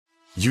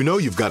You know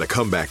you've got a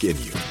comeback in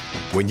you.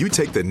 When you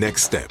take the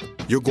next step,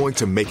 you're going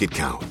to make it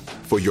count.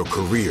 For your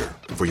career,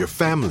 for your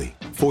family,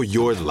 for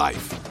your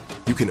life.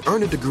 You can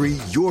earn a degree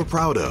you're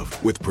proud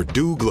of with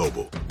Purdue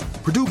Global.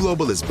 Purdue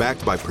Global is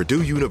backed by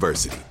Purdue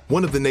University,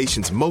 one of the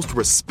nation's most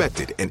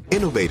respected and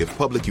innovative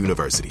public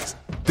universities.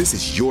 This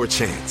is your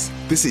chance.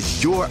 This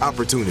is your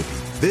opportunity.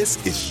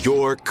 This is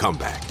your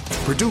comeback.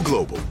 Purdue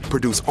Global,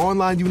 Purdue's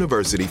online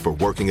university for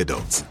working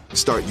adults.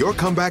 Start your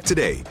comeback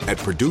today at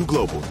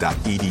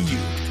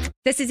purdueglobal.edu.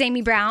 This is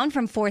Amy Brown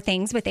from 4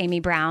 Things with Amy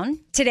Brown.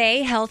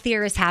 Today,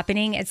 healthier is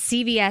happening at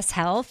CVS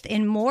Health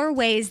in more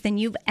ways than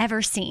you've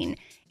ever seen.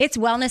 It's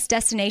wellness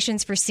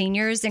destinations for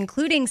seniors,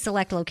 including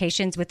select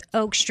locations with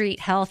Oak Street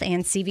Health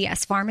and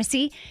CVS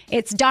Pharmacy.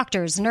 It's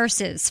doctors,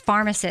 nurses,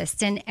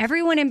 pharmacists, and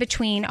everyone in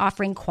between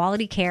offering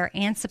quality care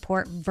and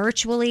support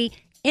virtually,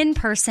 in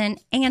person,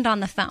 and on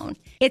the phone.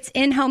 It's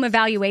in-home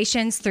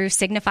evaluations through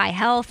Signify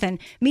Health and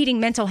meeting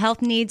mental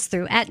health needs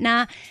through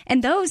Aetna.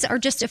 And those are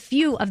just a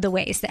few of the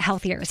ways that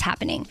healthier is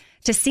happening.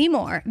 To see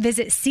more,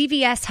 visit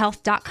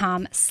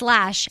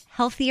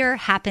cvshealth.com/healthier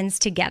happens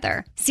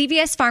together.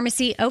 CVS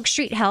Pharmacy, Oak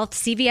Street Health,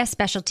 CVS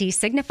Specialty,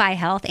 Signify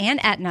Health, and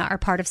Aetna are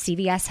part of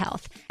CVS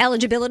Health.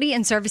 Eligibility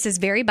and services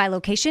vary by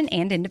location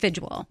and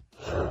individual.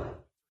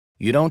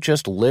 You don't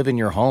just live in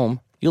your home,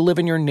 you live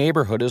in your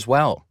neighborhood as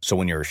well. So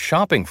when you're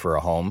shopping for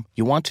a home,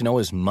 you want to know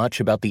as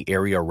much about the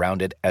area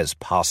around it as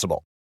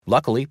possible.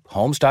 Luckily,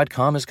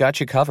 Homes.com has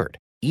got you covered.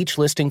 Each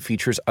listing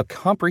features a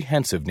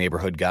comprehensive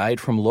neighborhood guide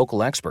from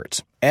local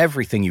experts.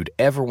 Everything you'd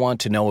ever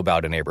want to know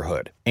about a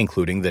neighborhood,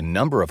 including the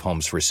number of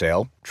homes for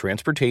sale,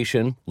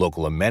 transportation,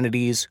 local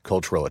amenities,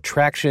 cultural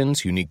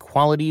attractions, unique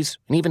qualities,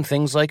 and even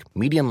things like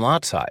median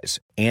lot size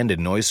and a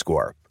noise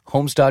score.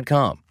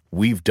 Homes.com.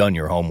 We've done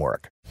your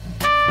homework.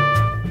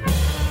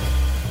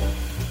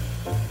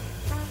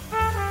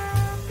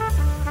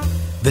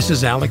 This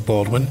is Alec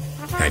Baldwin,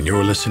 and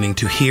you're listening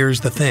to Here's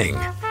the Thing,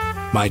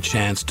 my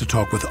chance to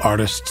talk with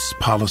artists,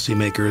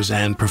 policymakers,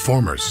 and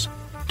performers,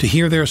 to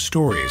hear their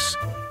stories,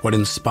 what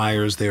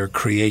inspires their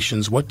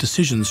creations, what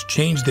decisions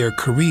changed their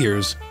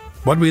careers,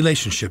 what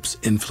relationships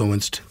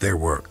influenced their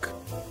work.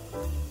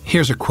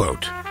 Here's a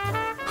quote.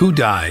 "Who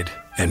died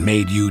and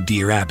made you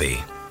Dear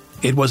Abby?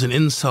 It was an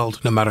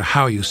insult no matter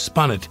how you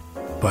spun it,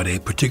 but a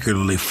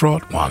particularly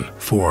fraught one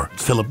for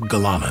Philip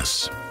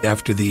Galanis,"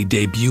 after the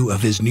debut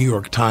of his New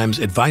York Times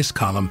advice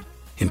column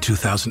in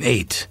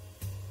 2008.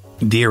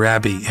 Dear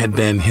Abby had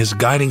been his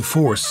guiding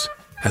force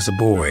as a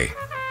boy,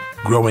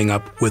 growing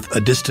up with a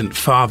distant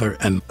father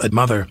and a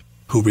mother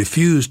who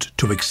refused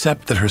to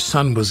accept that her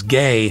son was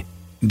gay.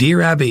 Dear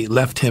Abby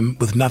left him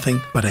with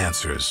nothing but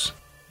answers.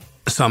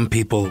 Some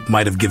people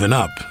might have given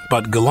up,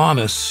 but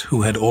Galanis,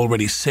 who had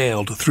already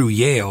sailed through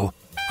Yale,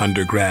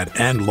 undergrad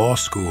and law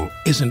school,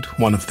 isn't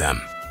one of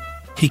them.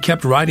 He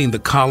kept writing the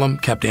column,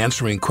 kept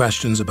answering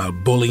questions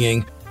about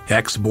bullying,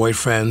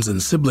 ex-boyfriends,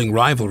 and sibling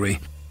rivalry,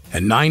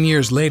 and 9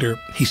 years later,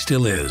 he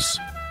still is.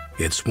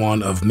 It's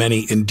one of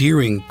many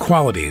endearing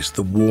qualities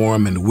the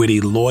warm and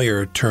witty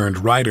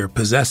lawyer-turned-writer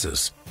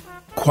possesses: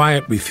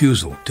 quiet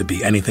refusal to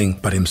be anything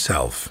but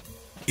himself.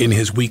 In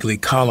his weekly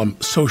column,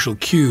 Social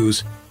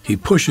Cues, he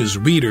pushes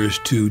readers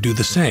to do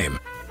the same,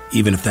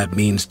 even if that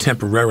means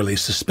temporarily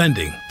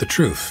suspending the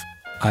truth.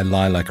 I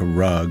lie like a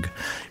rug.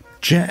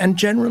 And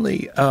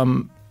generally,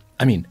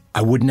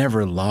 I would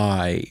never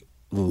lie.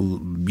 I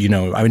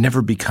would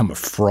never become a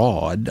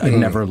fraud. I'd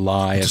never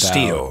lie to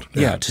steal.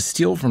 Yeah, to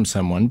steal from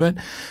someone. But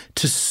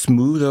to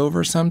smooth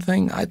over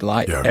something, I'd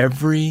lie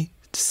every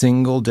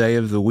single day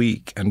of the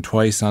week and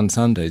twice on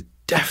Sunday.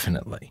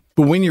 Definitely.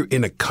 But when you're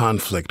in a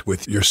conflict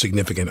with your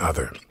significant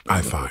other,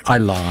 I find I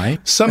lie.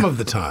 Some of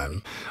the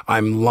time,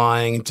 I'm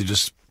lying to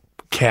just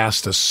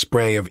cast a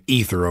spray of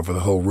ether over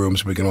the whole room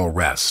so we can all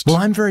rest. Well,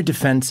 I'm very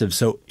defensive,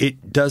 so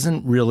it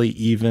doesn't really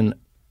even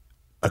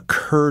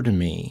occur to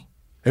me.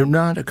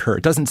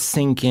 It doesn't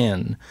sink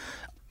in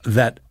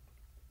that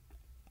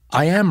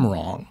I am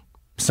wrong,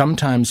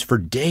 sometimes for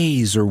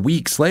days or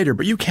weeks later,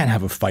 but you can't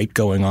have a fight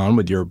going on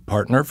with your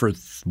partner for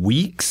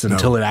weeks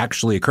until it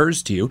actually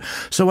occurs to you.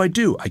 So I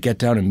do. I get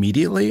down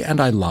immediately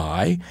and I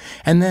lie,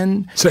 and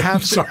then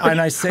I'm sorry.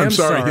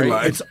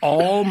 It's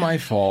all my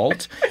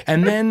fault.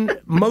 And then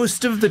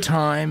most of the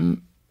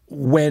time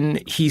when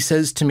he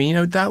says to me,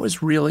 that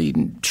was really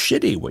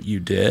shitty what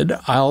you did,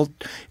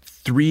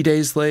 3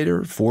 days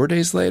later, 4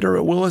 days later,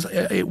 it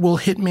will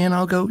hit me and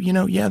I'll go,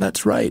 yeah,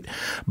 that's right.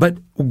 But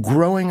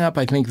growing up,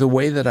 I think the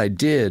way that I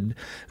did,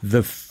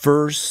 the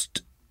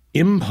first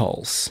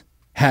impulse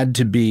had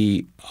to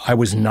be I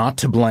was not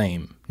to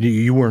blame.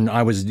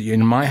 I was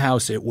in my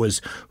house. It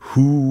was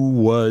who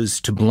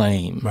was to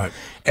blame. Right.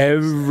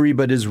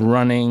 Everybody's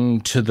running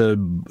to the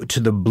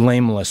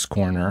blameless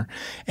corner,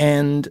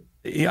 and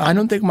I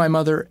don't think my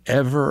mother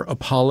ever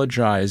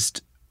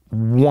apologized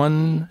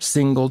one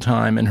single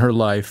time in her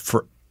life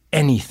for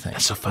anything.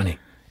 That's so funny.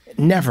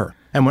 Never.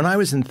 And when I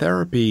was in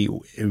therapy,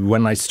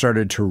 when I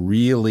started to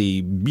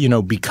really,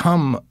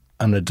 become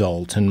an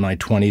adult in my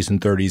 20s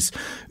and 30s,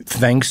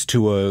 thanks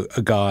to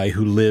a guy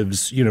who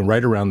lives,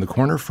 right around the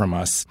corner from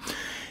us,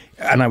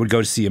 And I would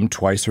go to see him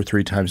 2 or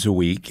 3 times a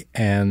week.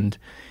 And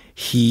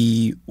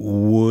he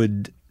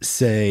would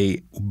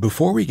say,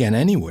 before we get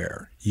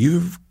anywhere,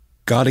 you've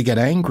got to get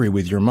angry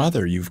with your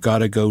mother. You've got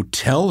to go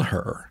tell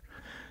her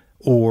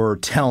or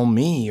tell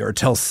me or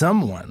tell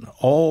someone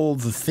all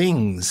the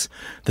things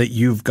that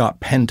you've got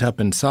pent up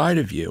inside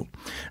of you.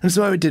 And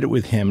so I did it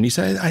with him. And he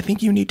said, I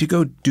think you need to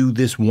go do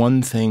this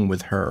one thing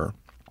with her.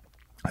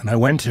 And I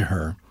went to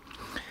her.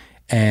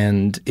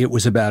 And it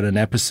was about an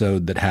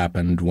episode that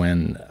happened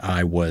when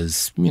I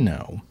was,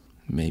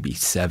 maybe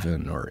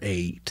 7 or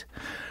 8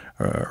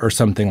 or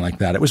something like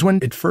that. It was when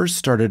it first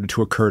started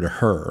to occur to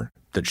her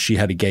that she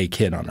had a gay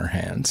kid on her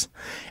hands.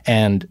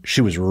 And she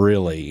was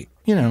really,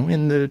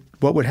 in the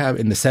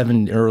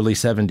early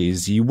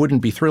 70s, you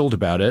wouldn't be thrilled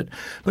about it,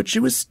 but she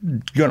was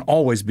going to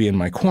always be in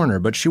my corner,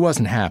 but she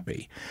wasn't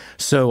happy.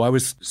 So I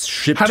was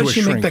shipped to a shrink. How did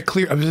she make that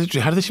clear?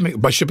 How did she make,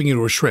 by shipping you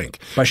to a shrink?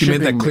 She made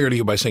that clear to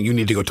you by saying you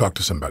need to go talk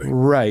to somebody.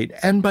 Right.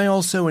 And by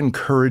also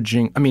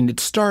encouraging, it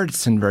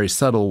starts in very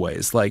subtle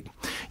ways. Like,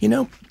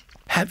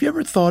 have you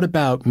ever thought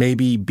about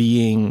maybe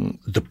being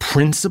the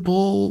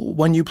principal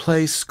when you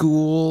play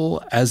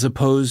school as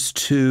opposed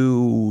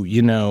to,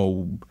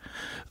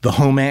 the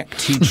home ec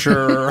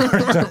teacher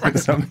or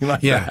something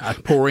like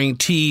that? Pouring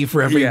tea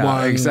for everyone.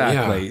 Yeah,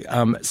 exactly.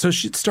 Yeah. So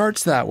it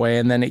starts that way,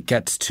 and then it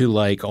gets to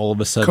like all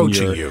of a sudden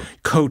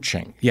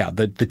coaching. Yeah,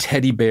 the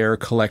teddy bear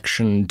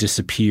collection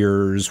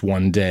disappears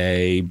one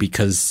day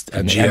because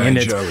in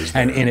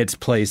its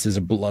place is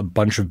a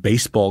bunch of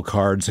baseball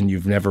cards, and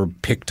you've never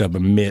picked up a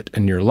mitt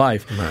in your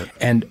life.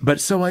 Right. But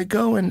so I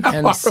go and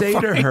say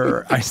to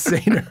her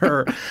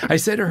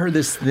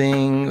this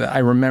thing that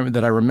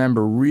I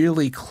remember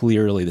really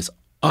clearly, this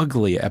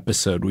ugly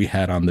episode we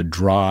had on the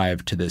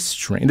drive to this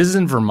shrink. This is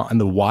in Vermont, in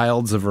the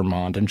wilds of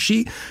Vermont. And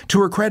she, to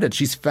her credit,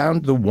 she's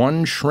found the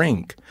one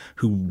shrink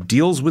who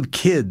deals with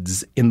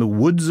kids in the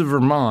woods of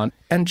Vermont.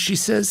 And she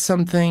says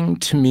something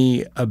to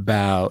me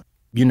about,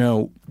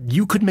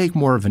 you could make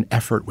more of an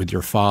effort with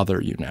your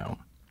father,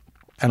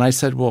 And I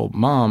said, well,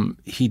 Mom,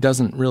 he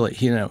doesn't really,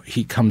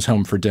 he comes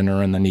home for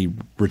dinner and then he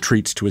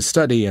retreats to his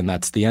study and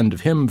that's the end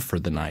of him for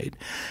the night.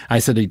 I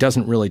said, he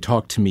doesn't really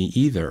talk to me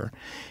either.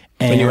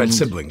 And you had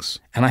siblings.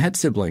 And I had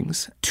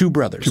siblings, two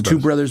brothers,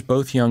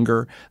 both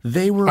younger.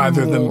 They were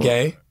either of them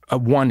gay?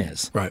 One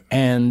is. Right.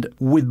 And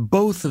with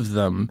both of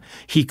them,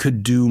 he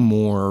could do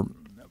more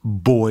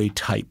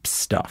boy-type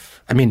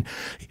stuff.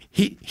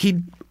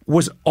 He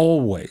was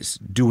always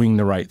doing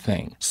the right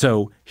thing.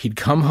 So he'd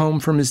come home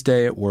from his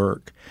day at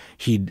work.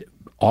 He'd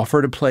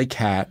offer to play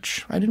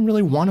catch. I didn't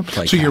really want to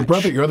play catch. So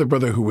your other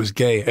brother who was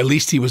gay, at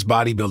least he was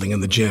bodybuilding in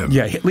the gym.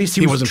 Yeah, at least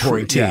he wasn't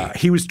pouring tea. Yeah,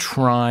 he was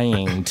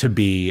trying to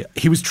be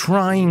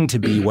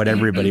what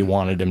everybody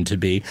wanted him to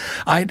be.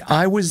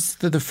 I was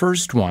the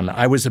first one.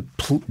 I was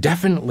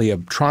definitely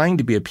trying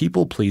to be a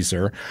people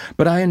pleaser,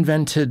 but I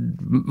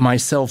invented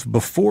myself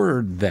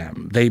before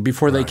them.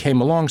 Before they came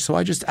along, so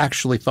I just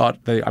actually thought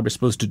I was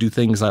supposed to do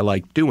things I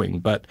liked doing,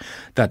 but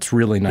that's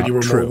really not true.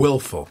 But you were more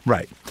willful.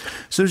 Right.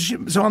 So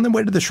on the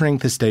way to the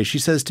shrink this day, she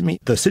says to me,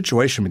 the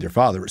situation with your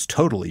father is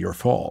totally your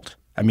fault.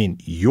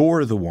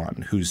 You're the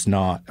one who's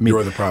not.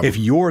 You're the problem. If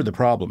you're the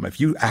problem, if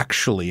you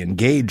actually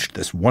engaged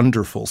this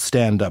wonderful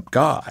stand-up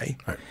guy,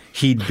 right,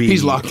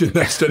 he's locked in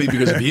that study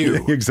because of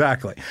you.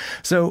 Exactly.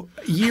 So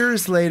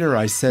years later,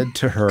 I said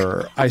to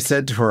her,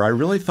 I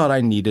really thought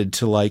I needed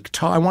to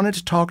I wanted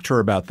to talk to her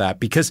about that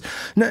because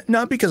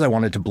not because I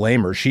wanted to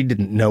blame her. She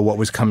didn't know what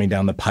was coming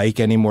down the pike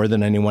any more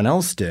than anyone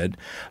else did.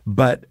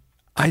 But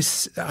I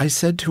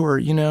said to her,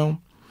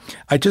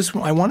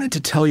 I wanted to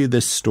tell you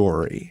this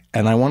story,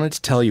 and I wanted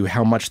to tell you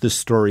how much this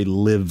story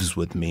lives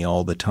with me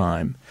all the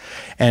time.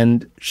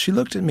 And she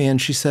looked at me and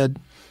she said,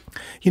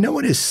 you know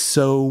what is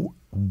so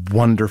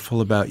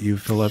wonderful about you,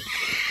 Philip?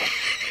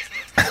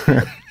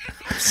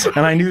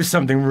 And I knew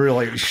something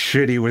really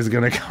shitty was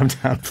going to come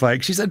down the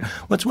pike. She said,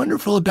 what's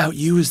wonderful about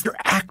you is your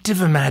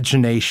active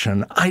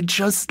imagination. I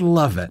just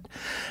love it.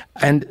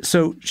 And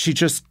so she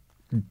just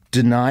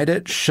denied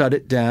it, shut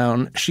it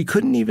down. She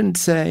couldn't even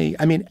say,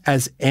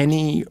 as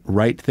any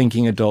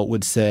right-thinking adult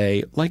would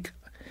say,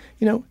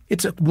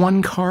 it's a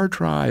one-car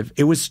drive.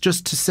 It was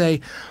just to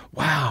say,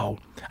 wow.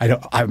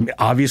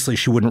 Obviously,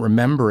 she wouldn't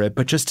remember it,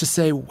 but just to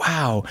say,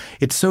 wow,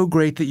 it's so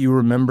great that you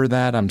remember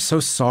that. I'm so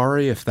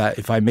sorry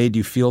if I made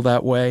you feel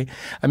that way.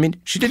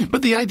 She didn't.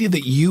 But the idea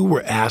that you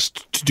were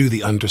asked to do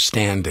the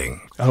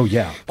understanding. Oh,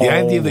 yeah. The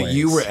idea that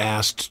you were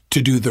asked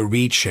to do the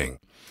reaching.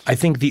 I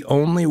think the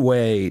only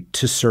way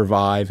to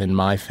survive in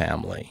my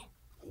family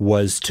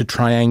was to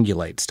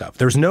triangulate stuff.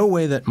 There's no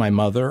way that my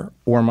mother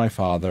or my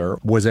father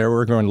was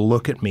ever going to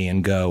look at me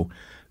and go,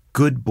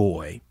 good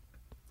boy.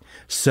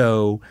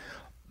 So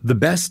the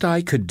best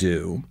I could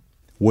do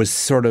was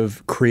sort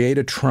of create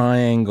a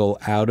triangle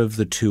out of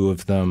the two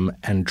of them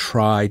and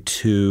try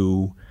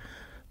to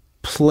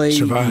play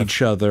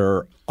each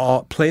other,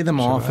 play them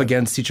off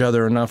against each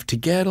other enough to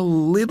get a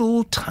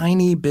little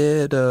tiny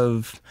bit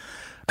of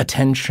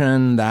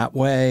attention that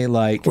way.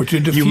 Like, or to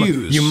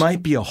diffuse. You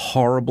might be a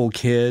horrible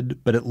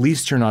kid, but at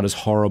least you're not as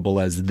horrible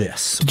as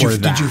this or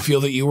that. Did you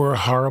feel that you were a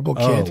horrible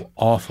kid? Oh,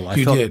 awful.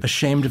 I felt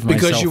ashamed of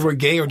myself. Because you were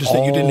gay, or just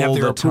that you didn't have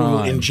their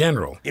approval in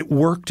general? It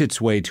worked its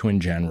way to in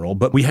general,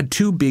 but we had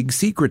two big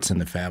secrets in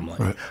the family.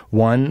 Right.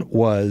 One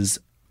was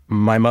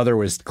my mother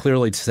was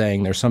clearly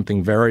saying there's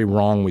something very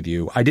wrong with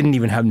you. I didn't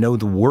even know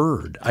the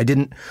word. I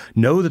didn't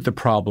know that the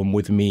problem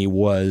with me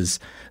was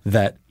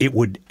that it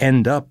would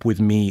end up with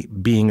me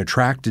being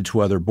attracted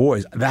to other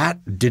boys.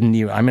 That didn't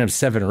even – I mean, I was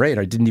 7 or 8.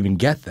 I didn't even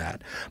get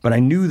that. But I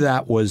knew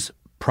that was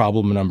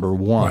problem number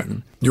one.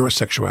 Right. Your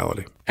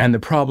sexuality. And the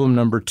problem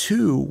number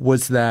two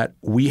was that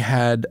we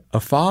had a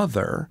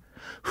father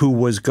who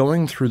was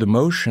going through the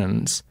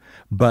motions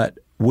but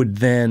would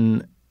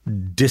then –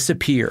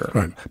 disappear.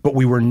 Right. But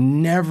we were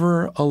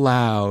never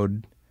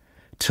allowed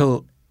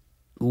to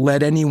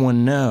let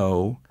anyone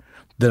know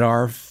that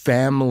our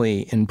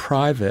family in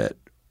private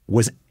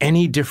was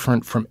any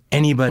different from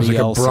anybody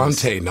else's. It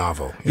was like a Bronte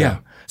novel. Yeah.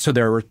 So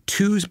there were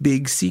two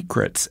big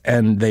secrets,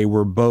 and they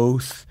were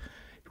both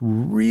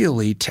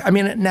really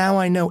now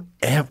I know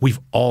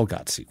we've all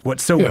got secrets.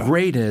 What's so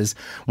great is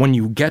when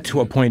you get to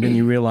a point and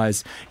you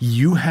realize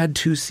you had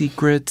two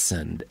secrets,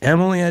 and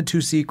Emily had two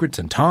secrets,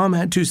 and Tom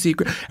had two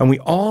secrets, and we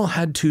all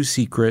had two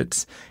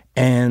secrets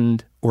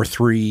or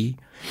three,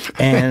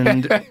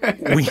 and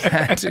we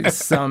had to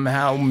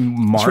somehow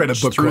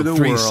march through the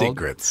world.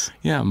 Secrets.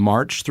 Yeah,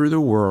 march through the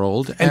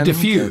world and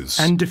diffuse.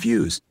 And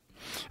diffuse.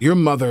 Your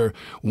mother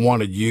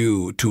wanted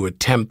you to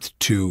attempt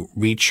to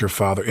reach your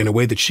father in a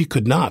way that she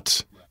could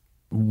not.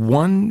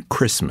 One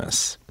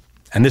Christmas,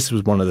 and this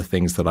was one of the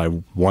things that I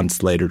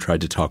once later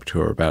tried to talk to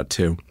her about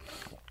too,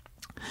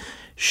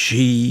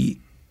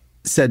 she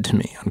said to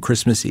me on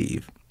Christmas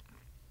Eve,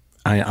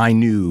 I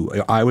knew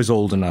 – I was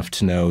old enough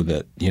to know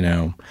that,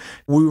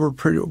 we were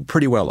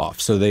pretty well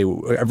off. So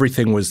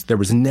everything was – there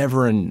was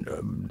never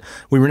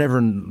we were never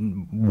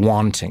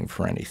wanting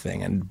for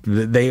anything. And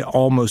they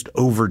almost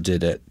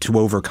overdid it to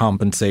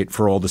overcompensate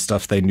for all the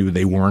stuff they knew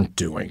they weren't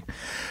doing.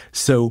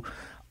 So –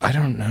 I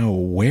don't know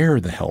where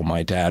the hell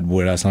my dad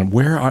would us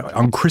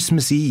on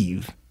Christmas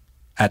Eve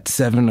at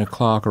 7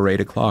 o'clock or 8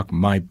 o'clock.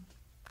 My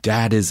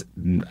dad is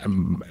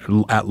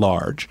at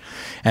large,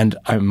 and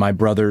my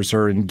brothers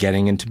are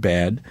getting into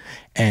bed.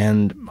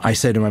 And I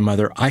say to my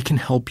mother, I can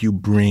help you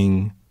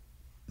bring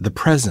the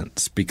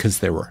presents,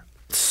 because there were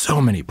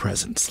so many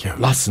presents,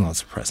 lots and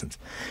lots of presents.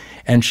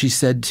 And she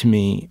said to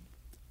me,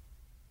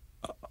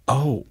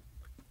 oh,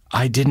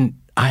 I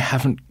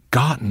haven't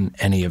gotten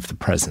any of the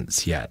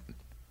presents yet.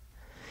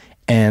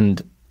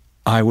 And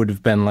I would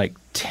have been like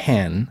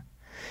 10.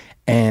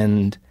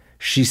 And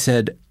she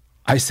said,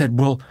 I said,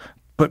 well,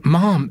 but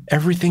Mom,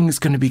 everything is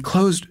going to be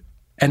closed.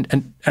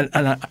 And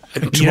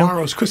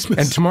tomorrow's Christmas.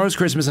 And tomorrow's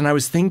Christmas. And I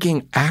was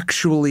thinking,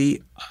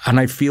 actually, and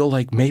I feel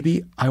like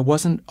maybe I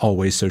wasn't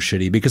always so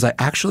shitty, because I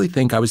actually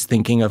think I was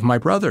thinking of my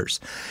brothers.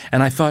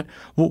 And I thought,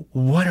 well,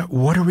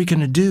 what are we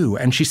going to do?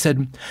 And she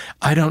said,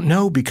 I don't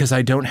know, because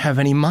I don't have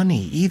any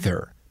money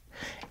either.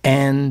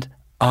 And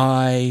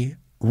I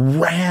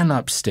ran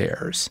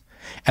upstairs,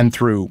 and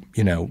through,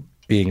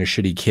 being a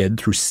shitty kid,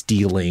 through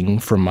stealing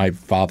from my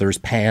father's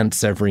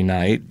pants every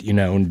night,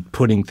 and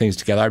putting things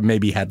together. I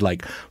maybe had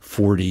like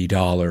 $40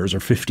 or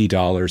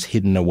 $50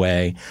 hidden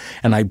away.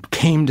 And I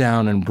came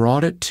down and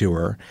brought it to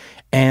her,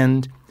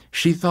 and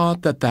she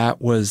thought that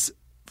was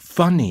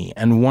funny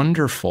and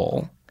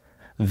wonderful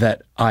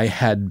that I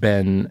had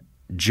been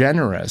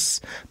generous,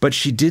 but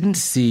she didn't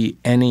see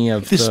any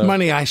of this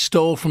money I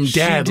stole from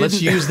Dad.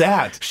 Let's use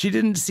that. She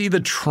didn't see the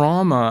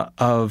trauma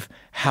of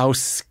how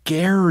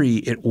scary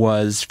it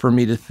was for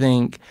me to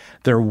think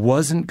there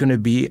wasn't going to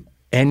be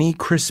any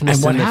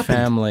Christmas in the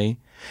family.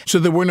 So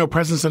there were no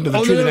presents under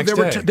the tree the next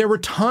day? There were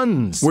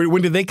tons.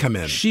 When did they come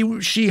in?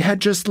 She had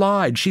just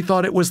lied. She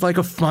thought it was like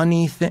a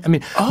funny thing. I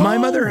mean, my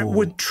mother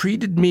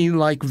treated me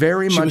like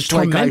very much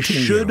like I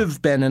should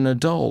have been an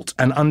adult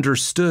and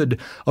understood,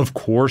 of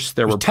course,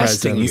 there were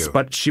presents,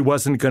 but she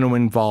wasn't going to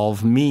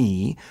involve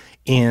me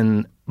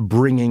in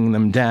bringing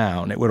them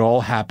down. It would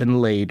all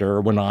happen later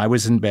when I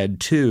was in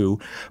bed too.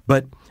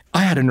 But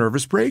I had a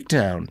nervous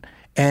breakdown,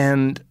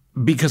 and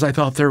because I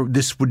thought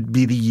this would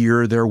be the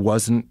year there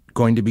wasn't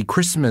going to be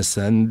Christmas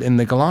and in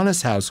the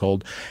Galanis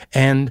household.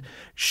 And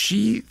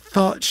she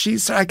thought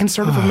I can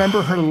sort of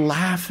remember her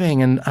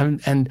laughing,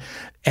 and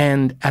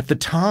at the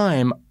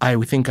time I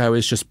think I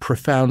was just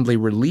profoundly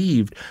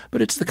relieved.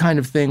 But it's the kind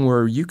of thing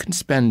where you can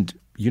spend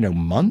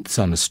months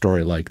on a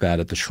story like that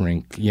at the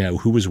shrink.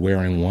 Who was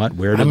wearing what?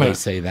 Where did they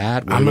say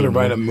that? I'm going to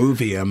write a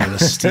movie. I'm going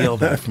to steal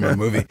that from a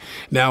movie.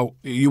 Now,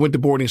 you went to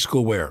boarding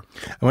school where?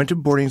 I went to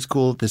boarding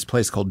school at this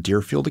place called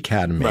Deerfield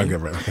Academy.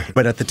 Right.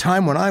 But at the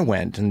time when I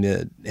went in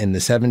the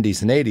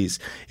 70s and 80s,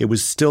 it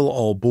was still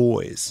all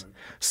boys.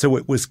 So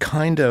it was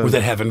kind of... Was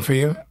that heaven for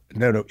you?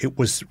 No, it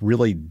was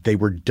really, they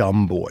were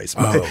dumb boys.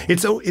 Oh.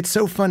 It's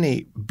so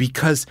funny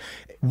because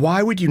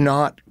why would you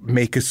not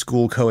make a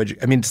school co-ed?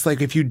 I mean, it's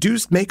like if you do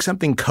make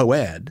something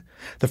co-ed,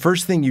 the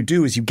first thing you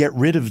do is you get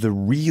rid of the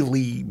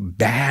really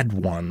bad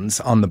ones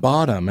on the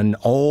bottom and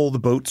all the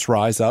boats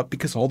rise up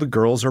because all the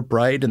girls are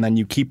bright and then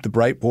you keep the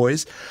bright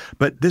boys.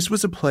 But this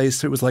was a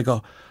place, it was like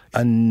a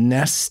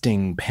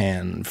nesting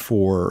pen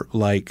for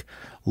like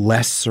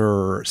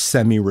lesser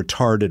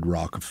semi-retarded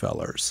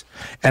Rockefellers.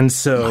 And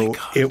so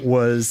it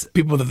was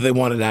people that they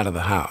wanted out of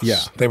the house. Yeah.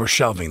 They were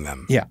shelving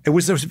them. Yeah. It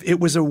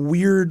was a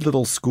weird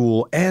little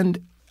school.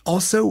 And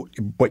also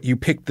what you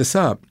picked this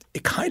up,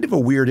 kind of a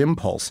weird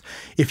impulse.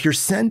 If you're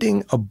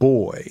sending a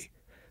boy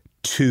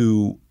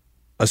to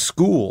a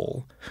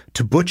school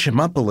to butch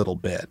him up a little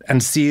bit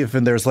and see if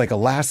there's like a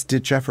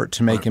last-ditch effort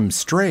to make him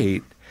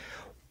straight,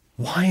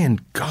 why in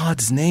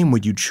God's name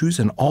would you choose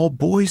an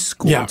all-boys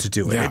school to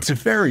do it? Yeah. It's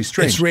very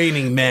strange. It's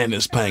Raining Men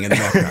is playing in the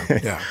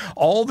background. Yeah.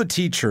 All the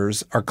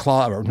teachers are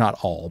or not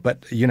all,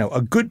 but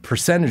a good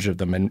percentage of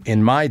them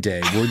in my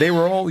day where they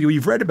were all.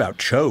 You've read about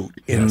Choate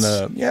in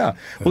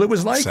Well, it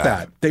was like Sad.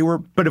 that. They were,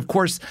 but of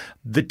course,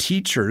 the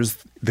teachers,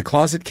 the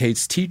Closet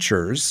Kate's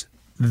teachers.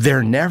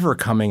 They're never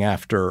coming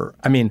after.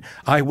 I mean,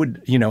 I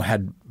would,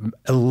 had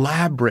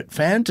elaborate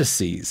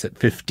fantasies at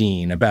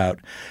 15 about,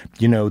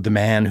 the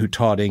man who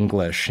taught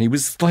English. He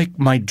was like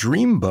my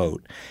dreamboat.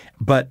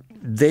 But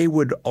they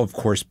would, of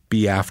course,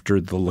 be after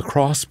the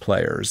lacrosse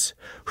players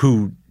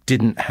who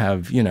didn't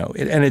have,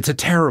 and it's a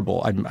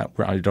terrible.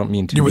 I don't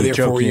mean to You were be there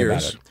 4 joking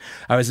years. about it.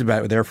 I was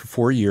there for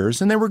 4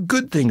 years, and there were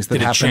good things that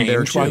Did it happened there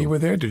change too. while you were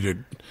there? Did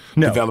you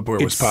develop where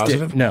it was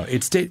positive?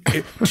 It stayed.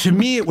 To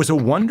me, it was a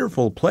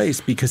wonderful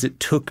place because it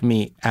took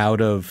me out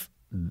of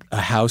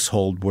a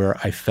household where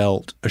I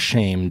felt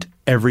ashamed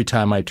every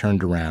time I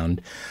turned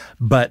around.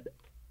 But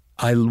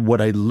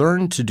what I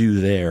learned to do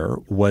there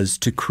was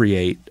to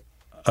create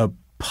a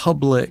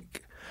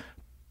public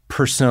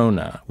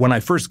persona. When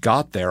I first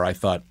got there, I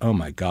thought, oh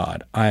my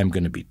God, I am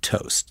going to be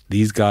toast.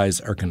 These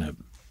guys are going to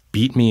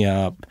beat me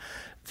up.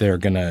 They're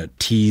going to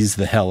tease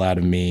the hell out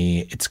of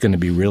me. It's going to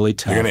be really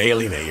tough. They're going to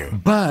alienate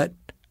you. But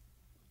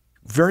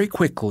very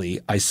quickly,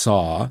 I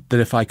saw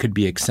that if I could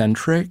be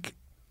eccentric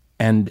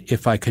and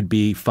if I could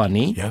be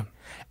funny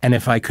and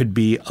if I could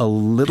be a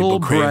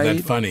little People crave bright.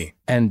 that funny.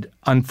 And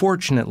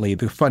unfortunately,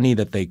 the funny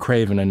that they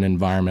crave in an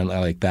environment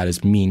like that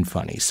is mean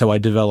funny. So I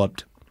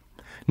developed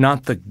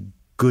not the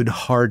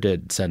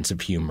good-hearted sense of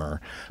humor,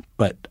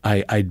 but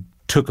I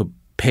took a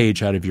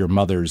page out of your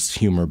mother's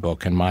humor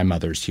book and my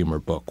mother's humor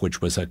book, which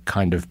was a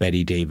kind of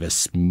Bette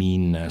Davis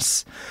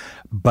meanness.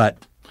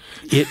 But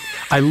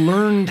I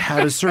learned how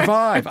to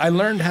survive. I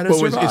learned how to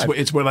survive.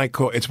 It's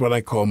what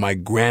I call my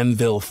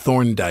Granville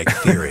Thorndike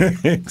theory.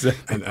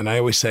 Exactly. And I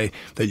always say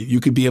that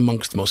you could be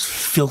amongst the most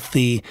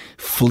filthy,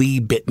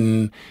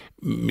 flea-bitten,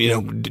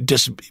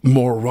 just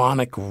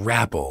moronic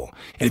rabble,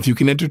 and if you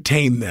can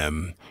entertain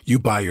them, you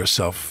buy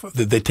yourself.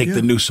 They take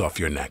the noose off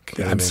your neck.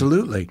 You know what I mean?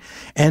 Absolutely.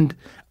 And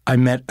I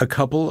met a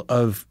couple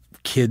of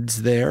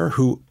kids there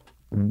who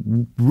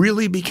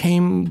really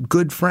became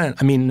good friends.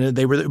 I mean,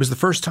 it was the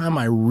first time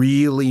I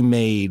really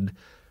made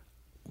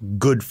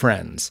good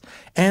friends.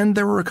 And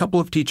there were a couple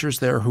of teachers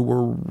there who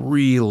were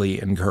really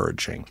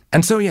encouraging.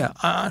 And so,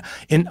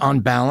 on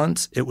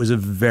balance, it was a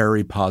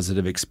very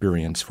positive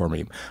experience for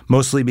me,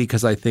 mostly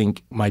because I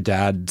think my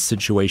dad's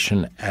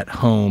situation at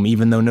home,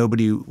 even though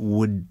nobody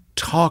would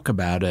talk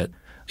about it,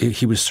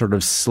 he was sort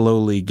of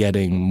slowly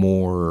getting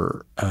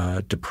more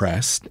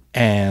depressed.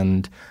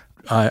 And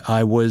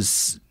I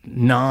was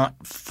not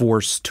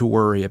forced to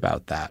worry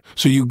about that.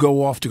 So you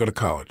go off to go to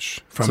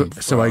college.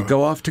 So I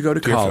go off to go to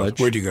college.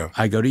 Where'd you go?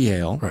 I go to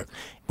Yale. Right.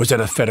 Was that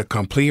a fait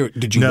accompli, or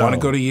did you want to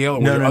go to Yale, or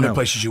were there other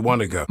places you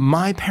want to go?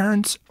 My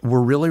parents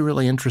were really,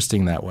 really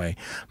interesting that way.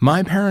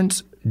 My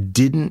parents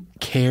didn't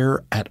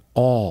care at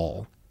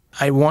all.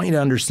 I want you to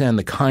understand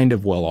the kind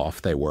of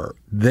well-off they were.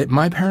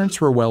 My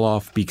parents were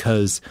well-off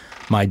because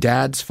my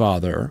dad's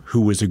father,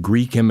 who was a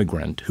Greek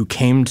immigrant who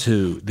came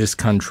to this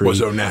country—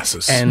 was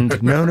Onassis.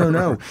 And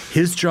no.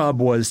 His job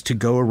was to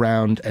go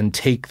around and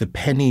take the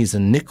pennies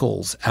and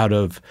nickels out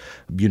of,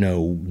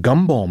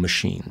 gumball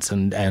machines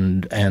and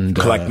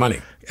collect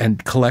money.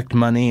 And collect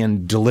money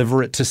and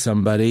deliver it to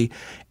somebody.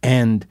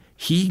 And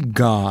he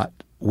got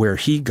where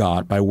he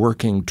got by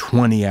working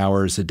 20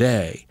 hours a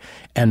day.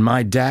 And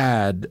my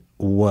dad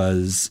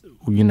was,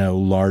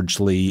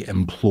 largely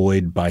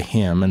employed by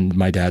him, and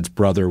my dad's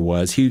brother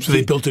was. So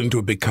they built it into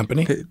a big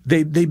company?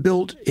 They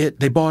built it.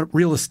 They bought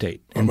real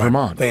estate in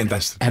Vermont. They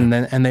invested.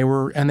 And they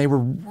were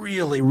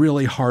really,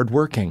 really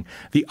hardworking.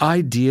 The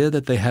idea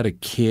that they had a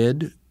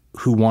kid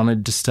who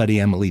wanted to study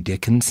Emily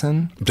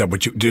Dickinson. Is that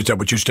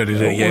what you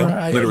studied at Yale?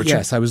 Literature?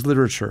 Yes, I was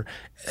literature.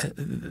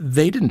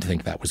 They didn't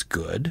think that was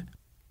good.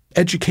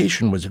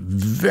 Education was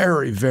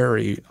very,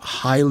 very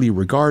highly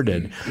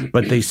regarded,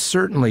 but they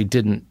certainly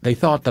didn't. They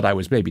thought that I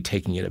was maybe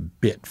taking it a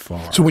bit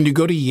far. So when you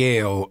go to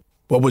Yale,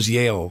 what was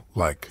Yale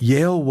like?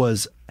 Yale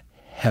was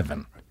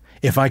heaven.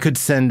 If I could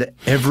send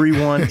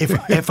everyone,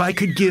 if I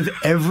could give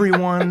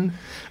everyone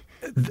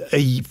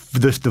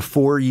the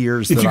 4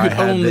 years that I had there. If you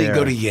could only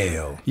go to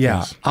Yale. Yeah.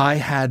 Yes. I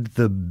had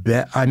the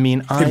best. I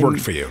mean, it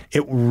worked for you.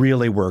 It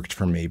really worked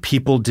for me.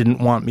 People didn't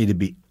want me to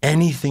be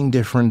anything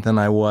different than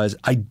I was.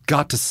 I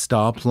got to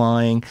stop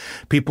lying.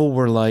 People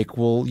were like,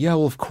 well,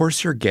 of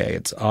course you're gay.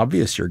 It's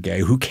obvious you're gay.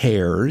 Who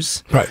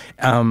cares? Right.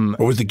 What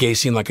was the gay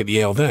scene like at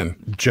Yale then?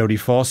 Jodie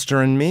Foster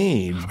and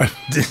me.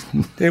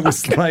 It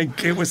was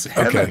like, it was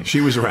heaven. Okay,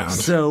 she was around.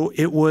 So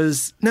it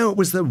was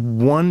the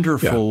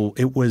wonderful,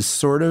 it was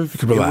sort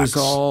of, it was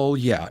all,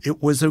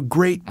 it was a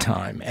great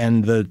time.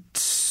 And the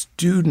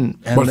student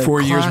and what, the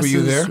 4 years were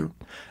you there?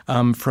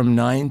 From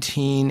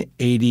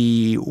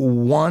 1981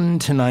 to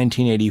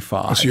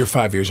 1985. Oh, so you're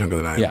 5 years younger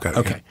than I am. Yeah,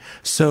 okay.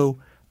 So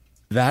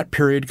that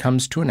period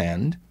comes to an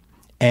end.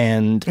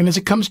 And as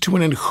it comes to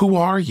an end, who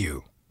are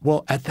you?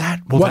 Well, at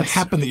that... what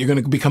happened that you're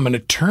going to become an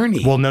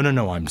attorney? Well,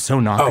 no. I'm so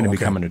not going to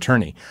become an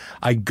attorney.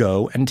 I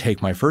go and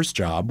take my first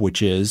job,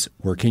 which is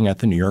working at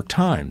the New York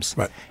Times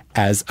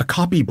as a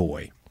copy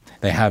boy.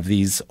 They have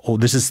these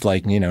this is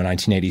like,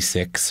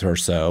 1986 or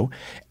so,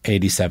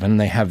 87.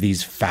 They have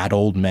these fat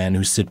old men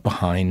who sit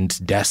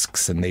behind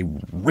desks and they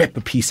rip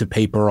a piece of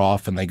paper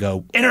off and they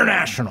go,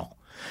 international.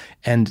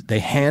 And they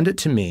hand it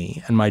to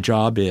me. And my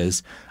job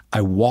is I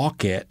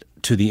walk it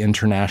to the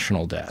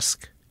international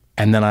desk.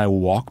 And then I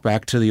walk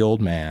back to the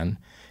old man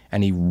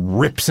and he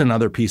rips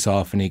another piece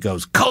off and he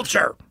goes,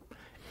 culture.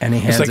 And he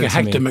hands it to me. It's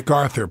like a Hector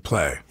MacArthur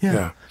play.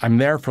 Yeah. I'm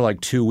there for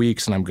like 2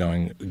 weeks and I'm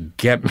going,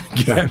 get me.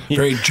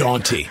 Very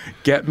jaunty.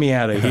 Get me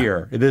out of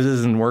here. This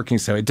isn't working.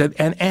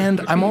 And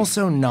I'm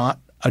also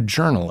not a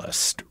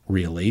journalist,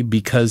 really,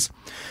 because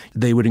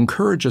they would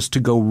encourage us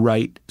to go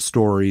write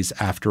stories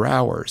after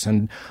hours.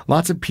 And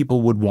lots of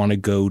people would want to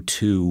go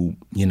to,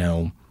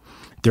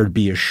 there'd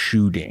be a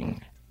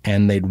shooting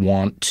and they'd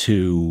want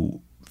to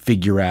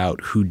figure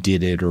out who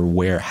did it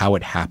or how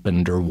it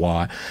happened or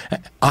why.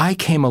 I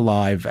came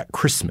alive at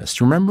Christmas.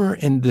 Remember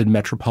in the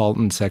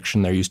Metropolitan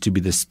section there used to be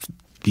this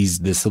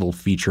little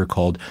feature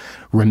called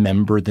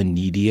Remember the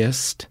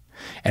Neediest?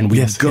 And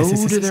we'd go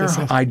to their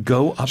I'd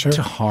go up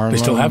to Harlem. They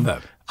still have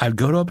that. I'd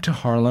go up to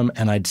Harlem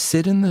and I'd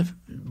sit in the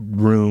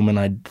room and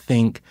I'd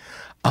think,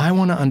 I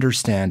want to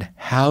understand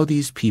how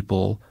these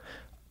people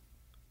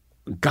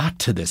got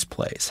to this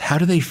place. How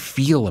do they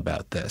feel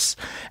about this?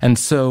 And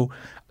so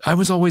I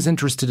was always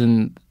interested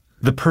in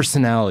the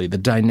personality, the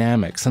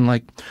dynamics. And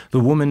like the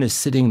woman is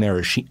sitting there,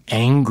 is she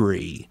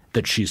angry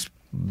that she's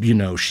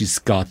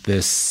got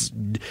this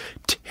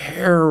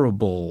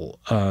terrible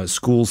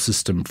school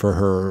system for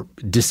her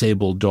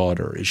disabled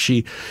daughter?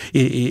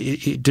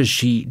 Does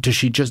she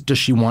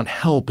want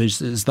help?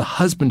 Is the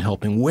husband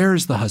helping? Where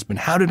is the husband?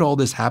 How did all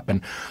this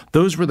happen?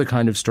 Those were the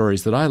kind of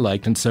stories that I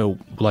liked. And so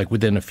like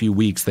within a few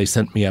weeks, they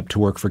sent me up to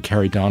work for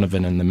Carrie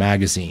Donovan in the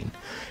magazine.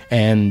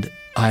 And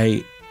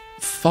I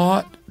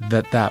thought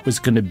that was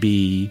going to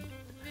be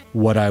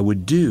what I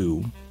would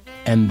do.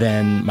 And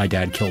then my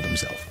dad killed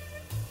himself.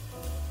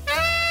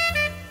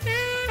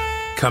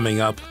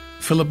 Coming up,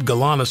 Philip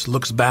Galanis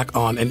looks back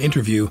on an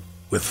interview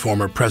with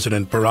former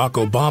President Barack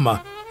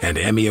Obama and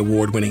Emmy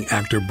Award-winning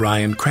actor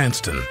Bryan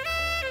Cranston.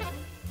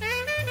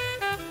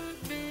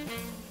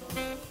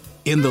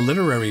 In the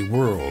literary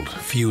world,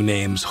 few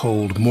names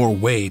hold more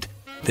weight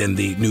than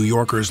the New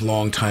Yorker's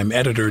longtime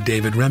editor,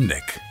 David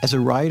Remnick. As a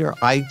writer,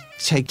 I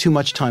take too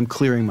much time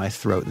clearing my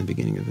throat in the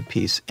beginning of a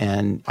piece,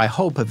 and I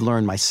hope I've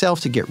learned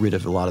myself to get rid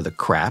of a lot of the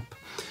crap.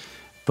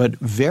 But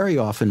very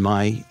often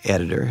my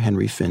editor,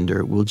 Henry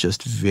Finder, will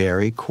just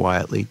very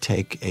quietly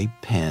take a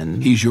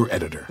pen. He's your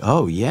editor?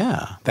 Oh,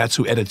 yeah. That's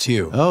who edits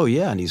you? Oh,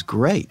 yeah, and he's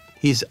great.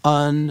 He's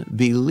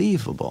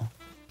unbelievable.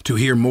 To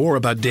hear more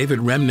about David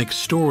Remnick's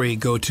story,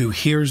 go to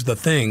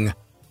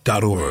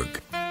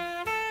here'sthething.org.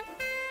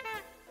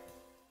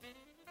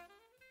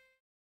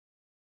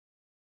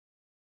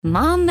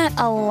 Mom met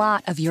a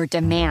lot of your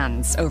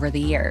demands over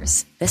the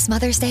years. This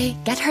Mother's Day,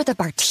 get her the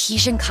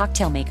Bartesian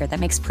cocktail maker that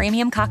makes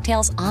premium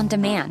cocktails on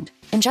demand.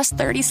 In just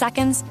 30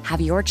 seconds, have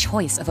your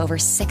choice of over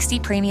 60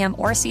 premium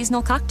or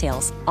seasonal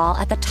cocktails, all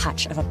at the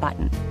touch of a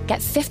button. Get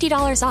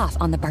 $50 off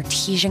on the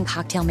Bartesian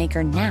cocktail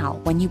maker now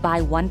when you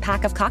buy 1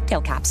 pack of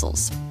cocktail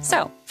capsules.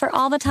 So, for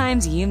all the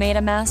times you made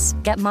a mess,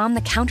 get Mom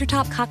the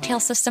countertop cocktail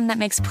system that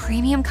makes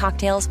premium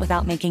cocktails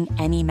without making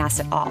any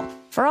mess at all.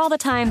 For all the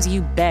times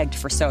you begged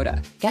for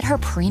soda, get her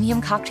premium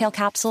cocktail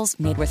capsules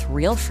made with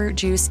real fruit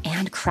juice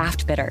and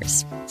craft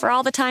bitters. For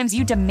all the times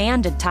you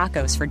demanded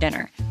tacos for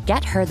dinner,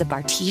 get her the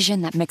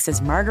Bartesian that mixes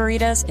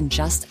margaritas in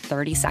just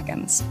 30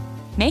 seconds.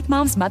 Make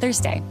Mom's Mother's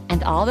Day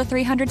and all the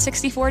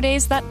 364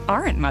 days that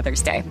aren't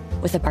Mother's Day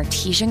with a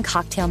Bartesian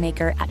cocktail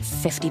maker at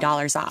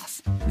 $50 off.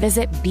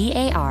 Visit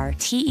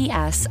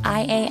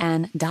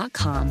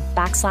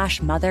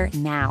BARTESIAN.com/mother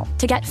now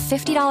to get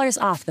 $50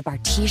 off the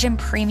Bartesian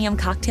Premium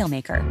Cocktail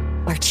Maker.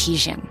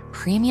 Bartesian,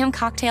 premium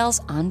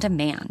cocktails on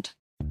demand.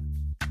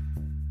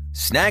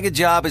 Snag a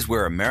Job is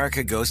where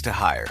America goes to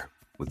hire,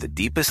 with the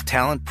deepest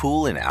talent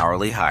pool in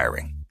hourly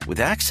hiring. With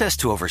access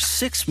to over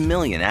 6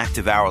 million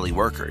active hourly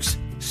workers,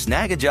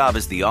 Snag a Job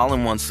is the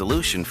all-in-one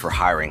solution for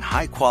hiring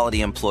high-quality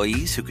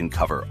employees who can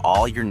cover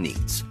all your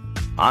needs.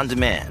 On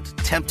demand,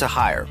 temp to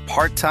hire,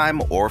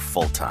 part-time or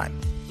full-time.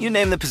 You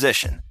name the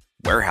position.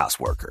 Warehouse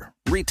worker,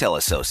 retail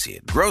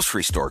associate,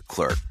 grocery store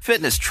clerk,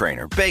 fitness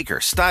trainer, baker,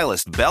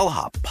 stylist,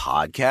 bellhop,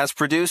 podcast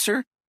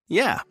producer.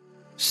 Yeah,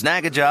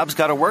 Snag a Job's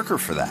got a worker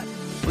for that.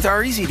 With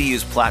our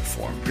easy-to-use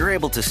platform, you're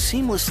able to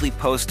seamlessly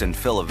post and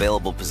fill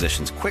available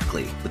positions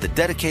quickly with a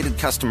dedicated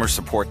customer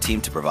support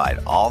team to provide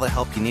all the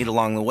help you need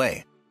along the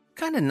way.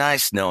 Kind of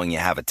nice knowing you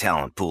have a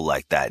talent pool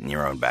like that in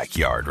your own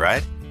backyard,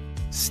 right?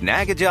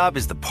 Snag a Job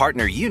is the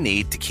partner you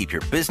need to keep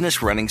your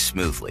business running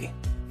smoothly.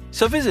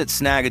 So visit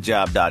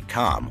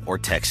snagajob.com or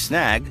text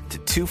snag to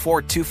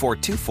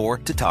 242424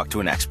 to talk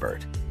to an expert.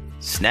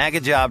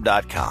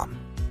 Snagajob.com,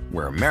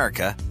 where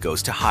America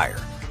goes to hire.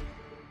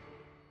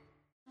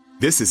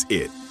 This is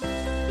it.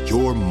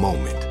 Your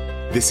moment.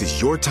 This is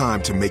your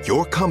time to make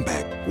your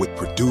comeback with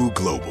Purdue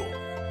Global.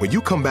 When you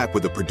come back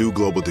with a Purdue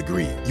Global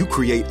degree, you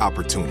create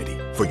opportunity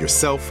for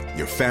yourself,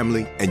 your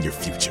family, and your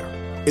future.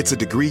 It's a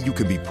degree you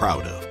can be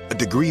proud of, a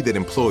degree that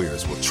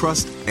employers will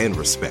trust and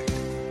respect.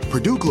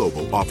 Purdue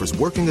Global offers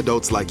working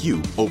adults like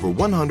you over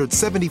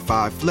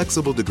 175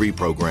 flexible degree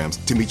programs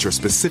to meet your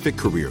specific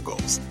career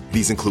goals.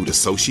 These include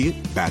associate,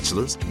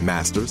 bachelor's,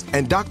 master's,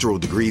 and doctoral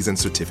degrees and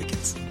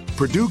certificates.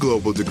 Purdue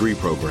Global degree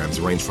programs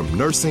range from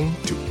nursing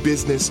to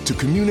business to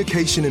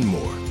communication and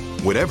more.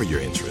 Whatever your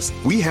interest,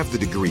 we have the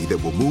degree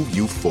that will move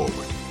you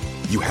forward.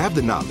 You have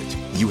the knowledge,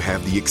 you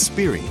have the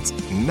experience.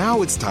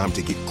 Now it's time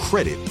to get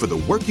credit for the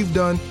work you've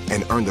done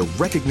and earn the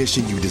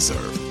recognition you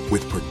deserve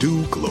with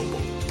Purdue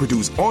Global,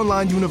 Purdue's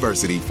online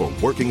university for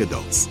working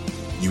adults.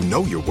 You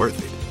know you're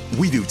worth it.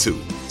 We do too.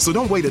 So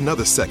don't wait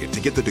another second to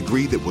get the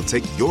degree that will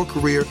take your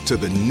career to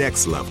the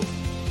next level.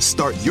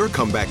 Start your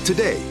comeback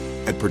today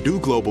at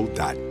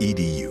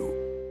purdueglobal.edu.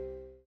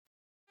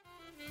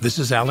 This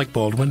is Alec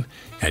Baldwin,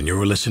 and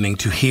you're listening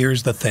to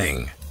Here's the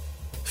Thing.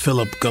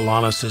 Philip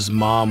Galanis'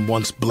 mom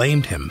once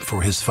blamed him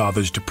for his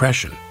father's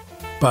depression,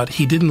 but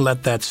he didn't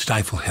let that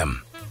stifle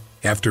him.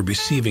 After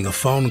receiving a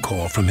phone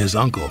call from his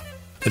uncle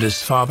that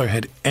his father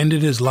had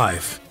ended his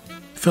life,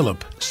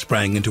 Philip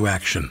sprang into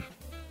action.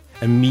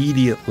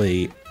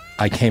 Immediately,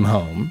 I came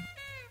home,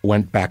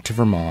 went back to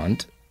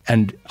Vermont,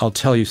 and I'll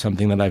tell you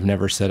something that I've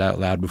never said out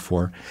loud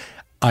before.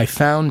 I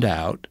found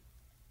out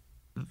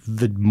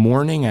the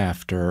morning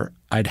after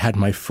I'd had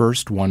my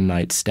first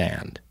one-night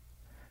stand.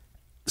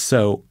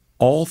 So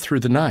all through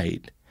the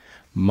night,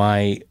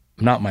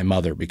 not my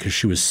mother, because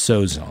she was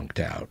so zonked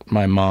out.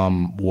 My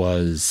mom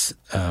was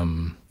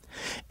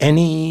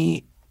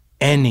any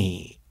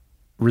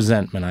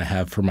resentment I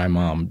have for my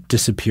mom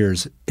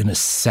disappears in a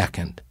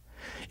second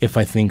if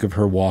I think of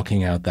her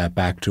walking out that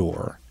back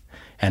door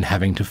and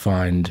having to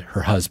find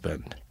her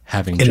husband,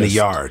 having in the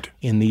yard,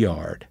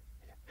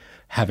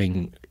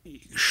 having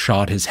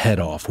shot his head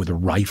off with a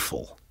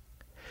rifle,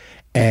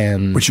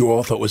 and which you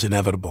all thought was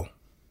inevitable.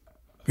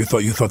 You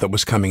thought that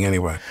was coming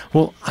anyway.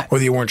 Well, or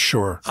you weren't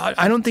sure.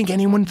 I don't think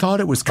anyone thought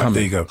it was coming.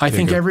 There you go. I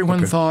think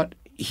everyone thought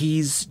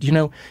he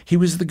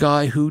was the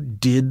guy who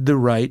did the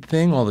right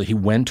thing. Although he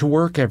went to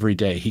work every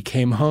day, he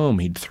came home,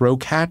 he'd throw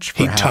catch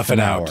for half an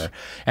hour,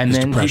 and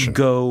then he'd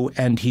go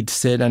and he'd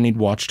sit and he'd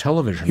watch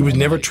television. He was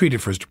never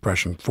treated for his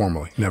depression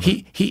formally. Never.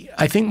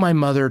 I think my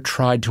mother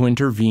tried to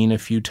intervene a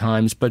few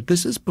times, but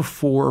this is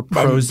before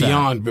Prozac.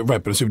 Beyond,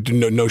 right? But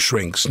no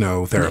shrinks,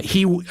 no therapy.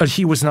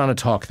 He was not a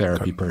talk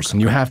therapy person.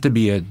 You have to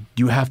be a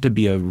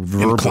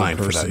verbal inclined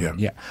person. For that,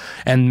 yeah.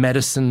 And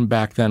medicine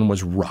back then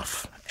was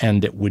rough.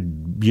 And it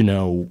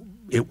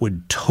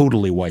would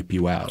totally wipe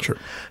you out. Sure.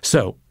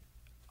 So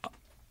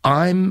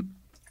I'm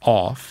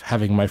off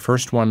having my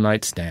first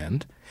one-night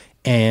stand,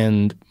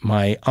 and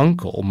my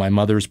uncle, my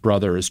mother's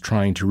brother, is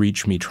trying to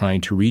reach me,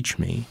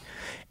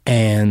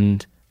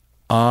 and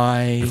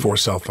Before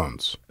cell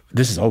phones.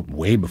 This is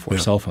way before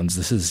cell phones.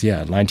 This is,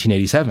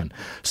 1987.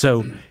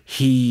 So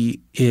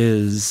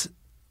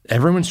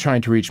everyone's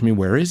trying to reach me.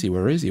 Where is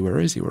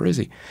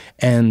he?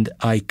 And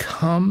I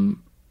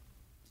come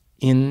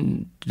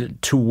in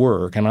to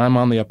work, and I'm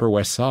on the Upper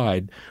West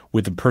Side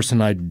with the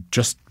person I'd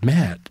just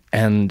met.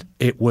 And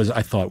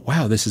I thought,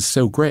 wow, this is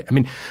so great. I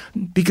mean,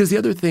 because the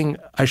other thing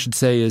I should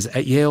say is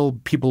at Yale,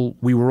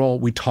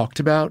 we talked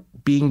about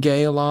being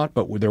gay a lot,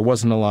 but there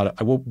wasn't a lot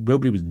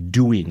nobody was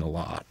doing a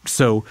lot.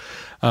 So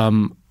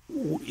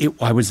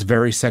I was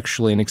very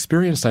sexually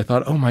inexperienced. I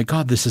thought, oh my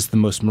God, this is the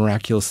most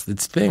miraculous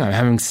thing. I'm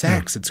having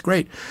sex. It's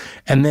great.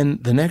 And then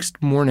the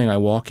next morning I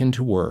walk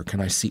into work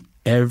and I see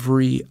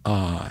every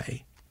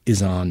eye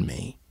is on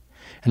me.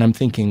 And I'm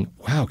thinking,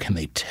 wow, can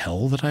they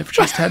tell that I've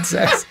just had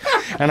sex?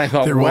 And I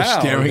thought, they're all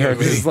staring at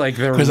me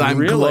because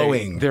I'm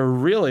glowing. They're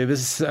really,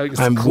 this is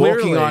I'm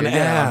clearly, walking on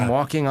air. I'm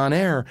walking on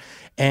air.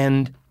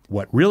 And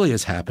what really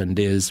has happened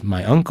is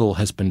my uncle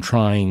has been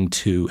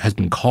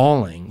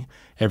calling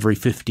every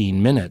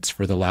 15 minutes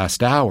for the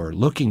last hour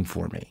looking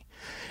for me.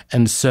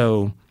 And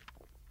so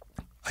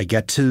I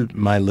get to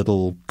my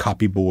little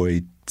copy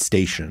boy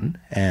station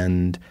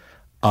and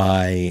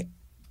I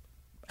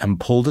am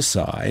pulled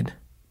aside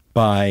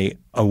by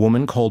a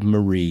woman called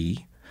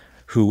Marie,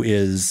 who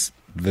is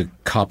the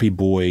copy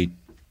boy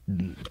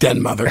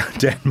Den mother.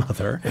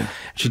 Yeah.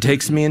 She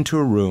takes me into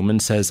a room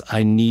and says,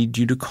 I need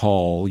you to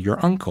call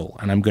your uncle,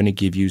 and I'm going to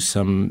give you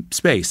some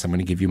space. I'm going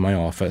to give you my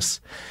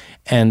office.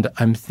 And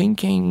I'm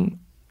thinking,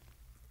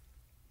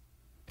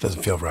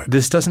 doesn't feel right.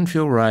 This doesn't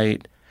feel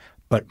right,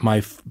 but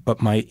my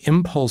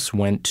impulse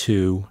went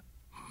to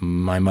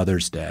my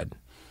mother's dead.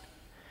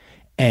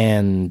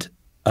 And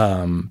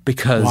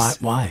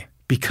because why?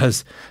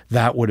 Because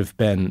that would have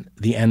been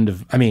the end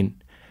of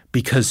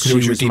because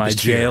she was my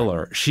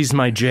jailer. She's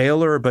my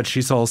jailer, but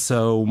she's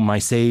also my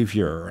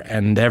savior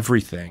and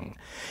everything.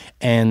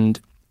 And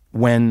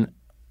when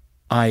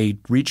I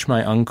reach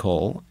my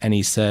uncle and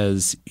he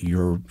says,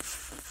 your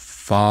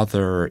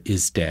father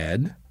is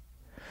dead,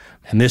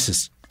 and this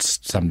is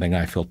something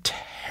I feel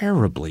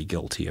terribly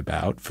guilty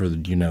about for,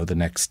 the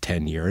next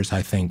 10 years,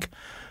 I think,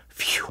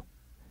 phew,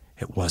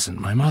 it wasn't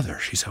my mother.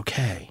 She's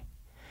okay.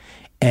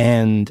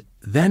 And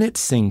then it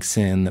sinks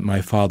in that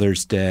my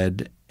father's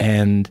dead,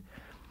 and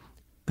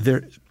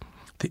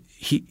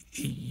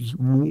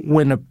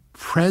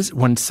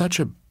when such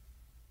a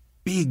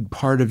big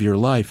part of your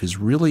life is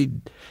really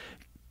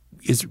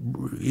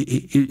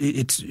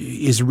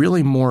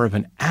more of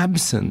an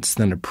absence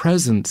than a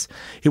presence,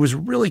 it was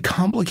really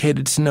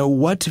complicated to know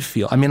what to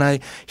feel.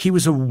 He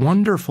was a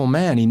wonderful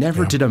man. He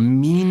never did a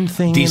mean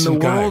thing in the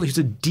world. He's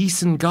a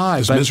decent guy.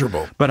 He's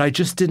miserable. But I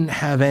just didn't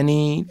have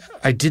any.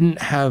 I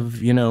didn't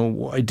have.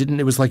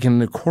 It was like in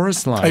the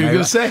chorus line. I was going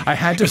to say. I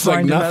had to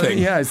find like nothing.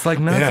 It's like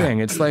nothing.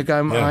 Yeah. It's like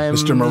I'm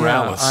Mr.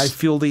 Morales. I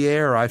feel the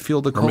air. I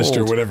feel the cold. Or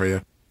Mr. Whatever.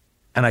 Yeah.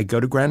 And I go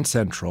to Grand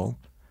Central.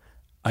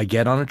 I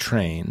get on a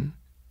train.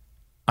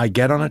 I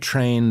get on a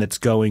train that's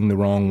going the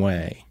wrong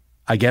way.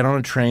 I get on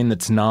a train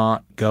that's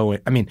not going.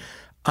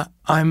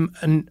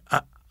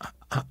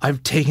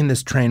 I've taken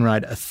this train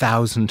ride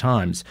 1,000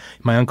 times.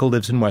 My uncle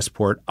lives in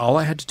Westport. All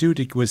I had to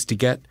do was to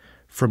get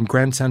from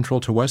Grand Central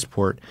to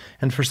Westport,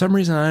 and for some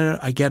reason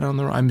I get on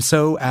the. I'm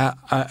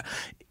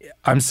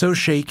so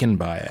shaken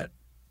by it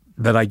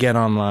that I get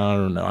on. I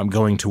don't know. I'm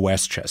going to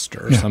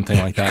Westchester or something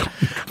like that.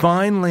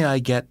 Finally, I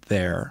get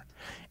there,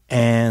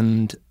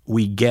 and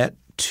we get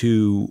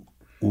to.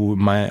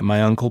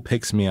 My uncle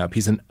picks me up.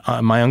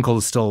 My uncle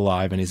is still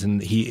alive,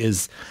 and he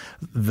is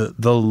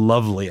the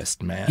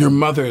loveliest man. Your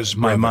mother's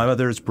brother. My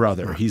mother's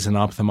brother. He's an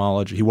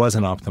ophthalmologist. He was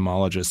an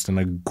ophthalmologist and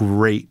a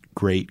great,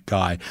 great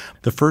guy.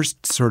 The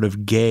first sort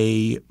of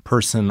gay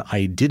person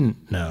I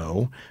didn't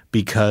know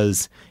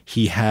because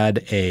he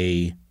had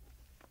a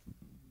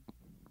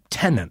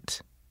tenant.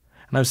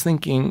 And I was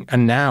thinking,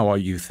 and now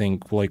you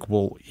think,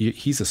 well,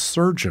 he's a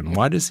surgeon.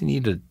 Why does he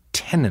need a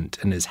tenant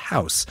in his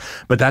house?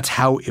 But that's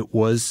how it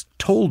was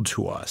told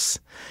to us.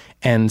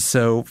 And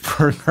so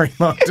for a very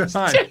long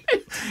time,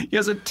 he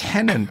has a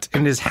tenant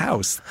in his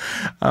house.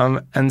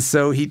 And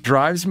so he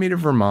drives me to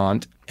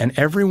Vermont, and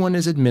everyone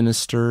is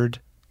administered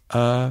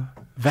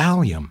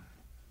Valium.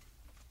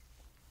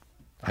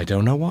 I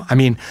don't know why.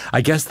 I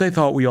guess they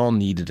thought we all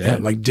needed it. Yeah,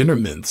 like dinner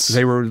mints.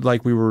 They were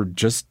like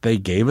they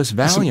gave us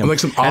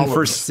Valium. And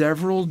for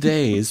several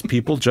days,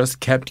 people just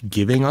kept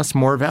giving us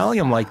more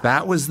Valium. Like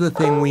that was the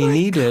thing we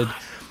needed.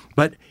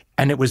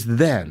 And it was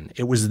then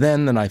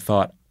that I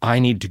thought, I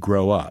need to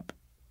grow up.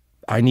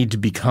 I need to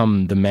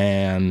become the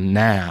man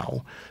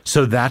now.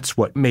 So that's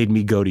what made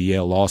me go to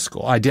Yale Law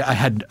School.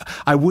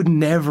 I would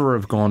never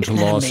have gone to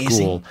law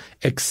school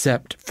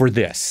except for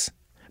this.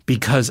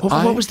 Because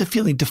what was the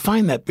feeling?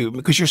 Define that,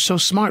 because you're so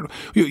smart.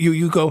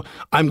 You go,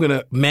 I'm going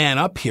to man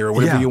up here, or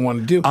whatever you want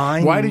to do.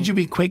 Why did you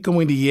equate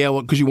going to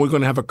Yale? Because you were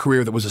going to have a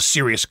career that was a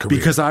serious career.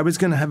 Because I was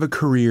going to have a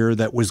career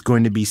that was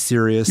going to be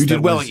serious. You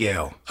did well at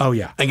Yale. Oh,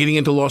 yeah. And getting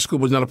into law school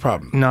was not a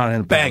problem. Not a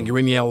problem. Bang, you're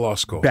in Yale Law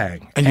School.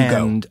 Bang.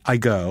 And I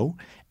go,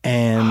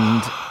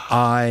 and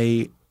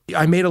I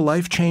made a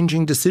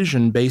life-changing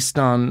decision based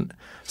on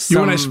you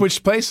and I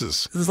switched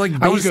places. It was like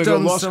I was going to go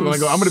to law school and I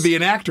go, I'm going to be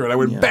an actor. And I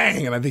went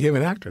bang, and I became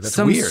an actor. That's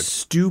weird. Some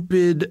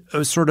stupid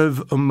sort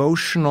of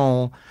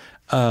emotional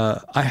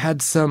I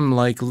had some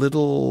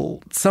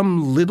little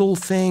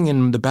thing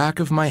in the back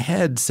of my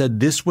head said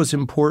this was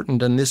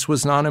important and this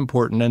was not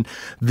important, and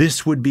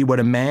this would be what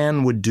a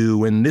man would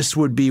do, and this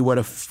would be what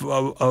this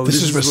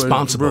is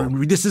responsible.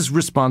 This is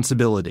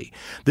responsibility.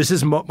 This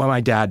is what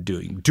my dad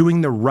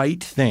doing the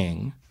right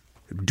thing.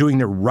 Doing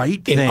the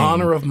right thing. In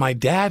honor of my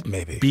dad,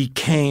 maybe.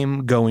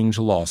 Became going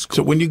to law school.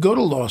 So when you go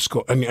to law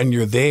school and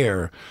you're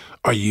there,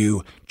 are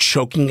you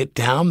choking it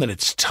down that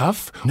it's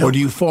tough? No. Or do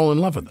you fall in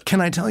love with it? Can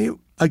I tell you?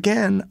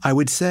 Again, I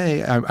would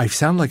say, I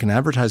sound like an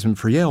advertisement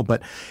for Yale,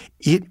 but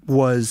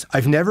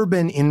I've never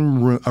been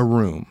in a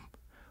room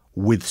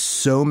with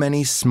so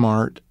many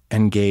smart,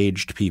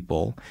 engaged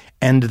people,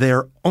 and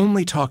they're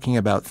only talking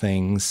about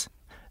things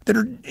that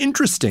are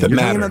interesting. That You're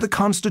matter. talking about the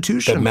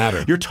Constitution. That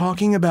matter. You're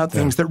talking about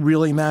things that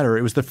really matter.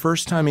 It was the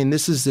first time,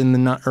 this is in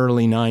the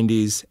early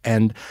 90s,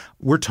 and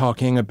we're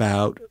talking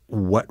about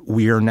what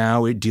we are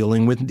now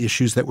dealing with,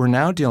 issues that we're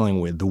now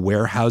dealing with, the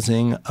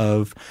warehousing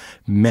of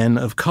men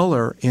of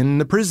color in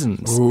the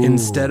prisons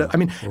instead of,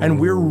 and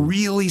we're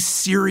really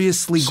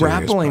seriously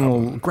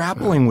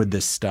grappling with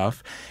this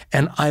stuff.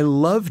 And I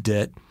loved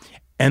it.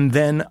 And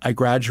then I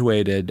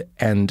graduated,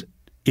 and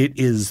it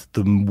is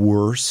the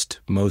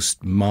worst,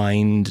 most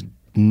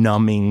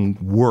mind-numbing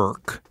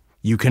work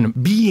you can,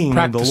 being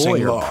the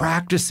lawyer,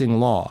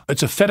 practicing law.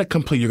 It's a fait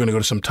accompli. You're going to go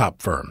to some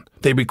top firm.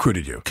 They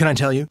recruited you. Can I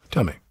tell you?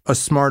 Tell me. A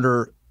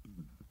smarter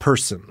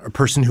person, a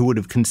person who would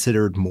have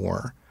considered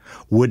more,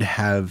 would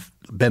have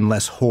been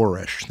less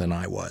whorish than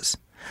I was.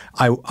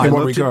 In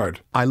what regard?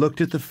 I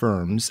looked at the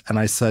firms, and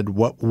I said,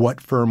 what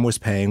firm was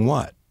paying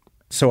what?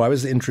 So I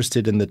was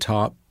interested in the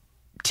top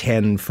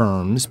 10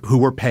 firms who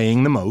were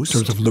paying the most.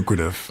 In terms of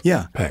lucrative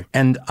pay.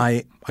 And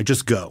I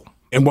just go.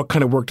 And what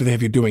kind of work do they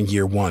have you doing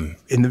year one?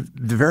 In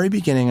the very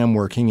beginning, I'm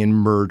working in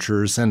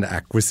mergers and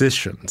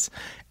acquisitions.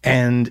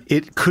 And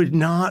it could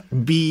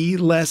not be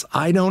less.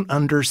 I don't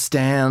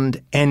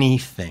understand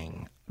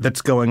anything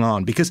that's going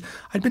on because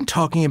I'd been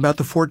talking about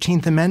the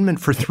 14th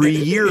Amendment for 3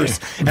 years.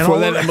 Before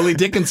that, Emily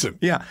Dickinson.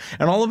 Yeah.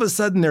 And all of a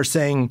sudden they're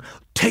saying,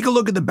 take a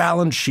look at the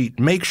balance sheet.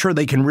 Make sure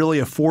they can really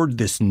afford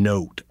this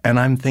note. And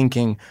I'm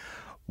thinking,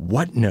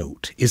 what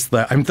note is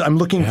that? I'm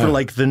looking for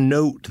like the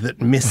note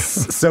that Miss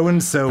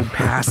so-and-so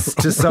passed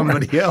to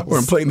somebody else. Or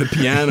I'm playing the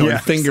piano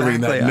and fingering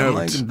that note.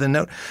 Like the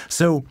note.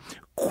 So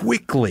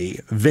quickly,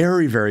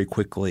 very, very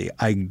quickly,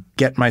 I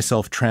get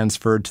myself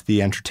transferred to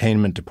the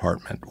entertainment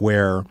department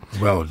where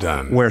well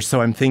done. So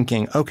I'm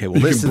thinking, okay,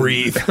 well, you can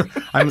breathe.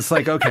 I'm just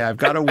like, okay, I've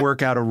got to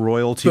work out a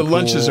royalty The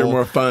lunches pool. are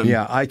more fun.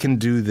 Yeah, I can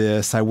do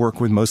this. I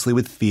work mostly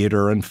with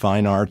theater and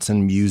fine arts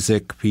and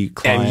music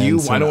clients.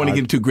 And I don't want to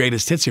get into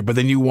greatest hits here, but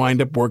then you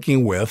wind up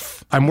working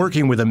with? I'm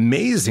working with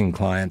amazing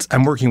clients.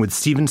 I'm working with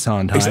Stephen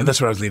Sondheim.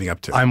 That's what I was leading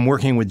up to. I'm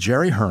working with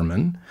Jerry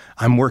Herman.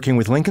 I'm working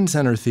with Lincoln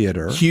Center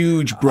Theater.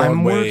 Huge Broadway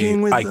I'm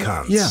working with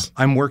icons.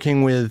 I'm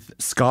working with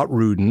Scott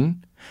Rudin.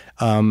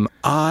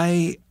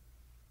 I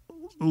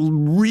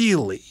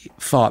really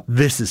thought,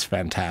 this is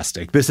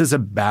fantastic. This is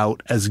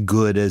about as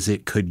good as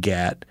it could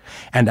get.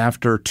 And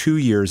after 2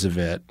 years of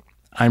it,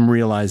 I'm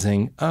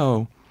realizing,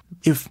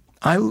 if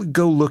I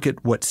go look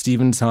at what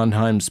Stephen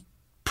Sondheim's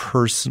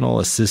personal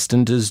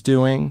assistant is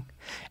doing,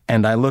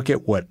 and I look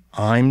at what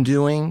I'm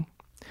doing,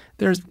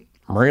 there's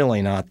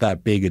really not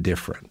that big a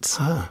difference.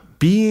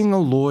 Being a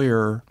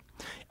lawyer,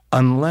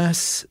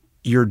 unless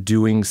you're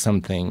doing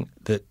something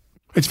that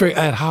it's very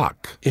ad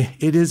hoc.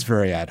 It is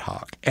very ad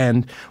hoc.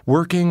 And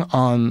working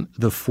on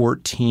the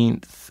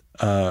 14th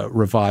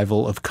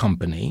revival of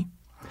Company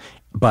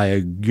by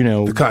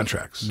the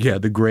contracts. Yeah,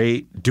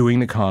 doing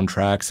the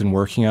contracts and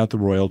working out the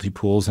royalty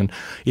pools. And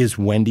is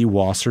Wendy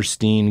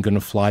Wasserstein going to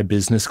fly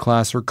business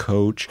class or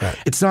coach? Right.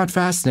 It's not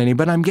fascinating,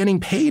 but I'm getting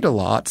paid a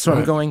lot. So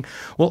I'm going,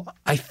 well,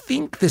 I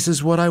think this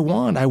is what I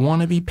want. I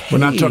want to be paid. We're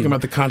not talking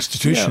about the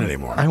Constitution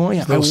anymore.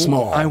 It's a little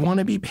small. I want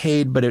to be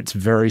paid, but it's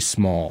very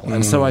small.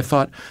 And so I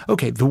thought,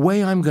 okay, the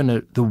way I'm going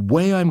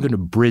to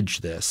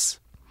bridge this,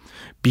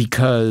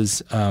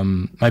 because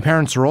my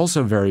parents are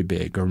also very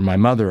big, or my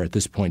mother at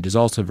this point is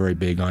also very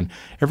big on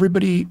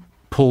everybody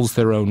pulls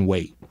their own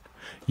weight.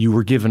 You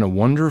were given a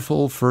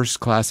wonderful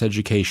first-class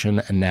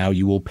education, and now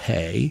you will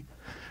pay.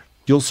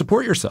 You'll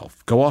support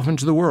yourself. Go off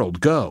into the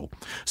world. Go.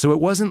 So it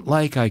wasn't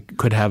like I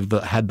could have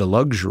had the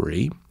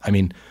luxury. I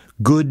mean,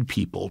 good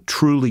people,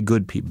 truly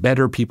good people,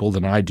 better people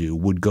than I do,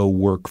 would go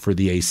work for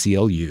the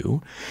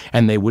ACLU,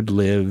 and they would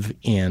live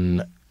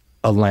in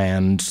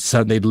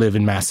so they'd live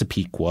in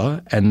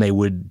Massapequa, and they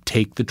would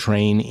take the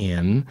train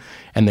in,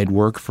 and they'd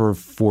work for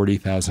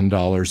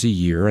 $40,000 a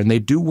year, and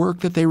they'd do work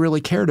that they really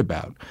cared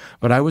about.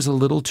 But I was a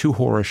little too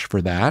whorish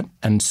for that,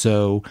 and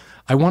so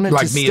I wanted to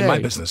stay. Like me in my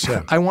business,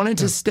 yeah. I wanted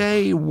to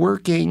stay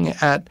working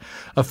at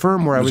a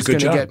firm where I was going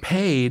to get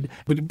paid.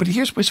 But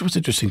here's what's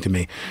interesting to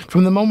me.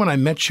 From the moment I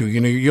met you,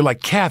 you're like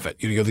Cavett.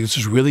 This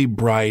is really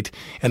bright,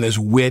 and there's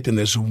wit, and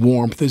there's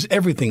warmth. There's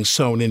everything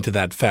sewn into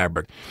that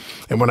fabric.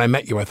 And when I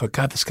met you, I thought,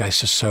 God, this guy's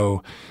just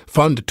so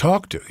fun to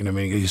talk to.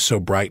 He's so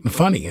bright and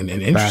funny and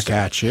interesting.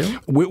 Back at you.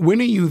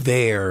 When are you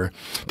there?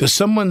 Does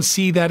someone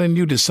see that in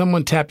you? Does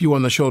someone tap you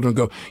on the shoulder and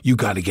go, you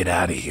got to get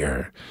out of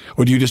here?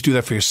 Or do you just do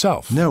that for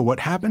yourself? No,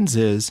 what happens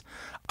is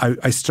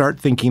I start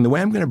thinking the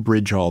way I'm going to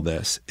bridge all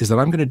this is that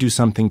I'm going to do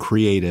something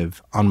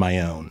creative on my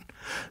own.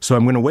 So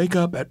I'm going to wake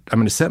up I'm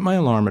going to set my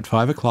alarm at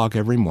 5 o'clock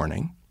every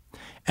morning,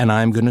 and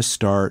I'm going to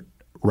start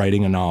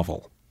writing a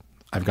novel.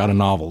 I've got a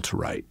novel to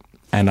write.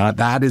 And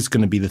that is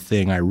going to be the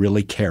thing I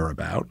really care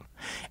about.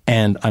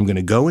 And I'm going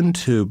to go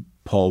into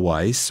Paul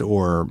Weiss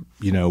or,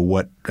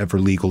 whatever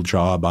legal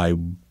job I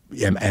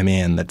am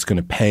in that's going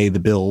to pay the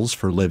bills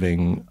for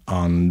living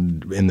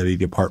in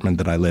the apartment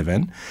that I live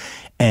in.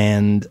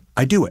 And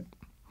I do it.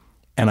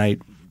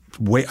 And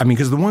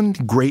because the one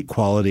great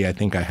quality I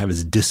think I have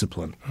is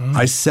discipline.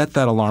 I set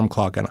that alarm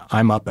clock and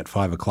I'm up at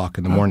 5 o'clock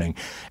in the morning.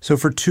 So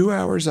for 2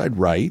 hours I'd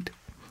write.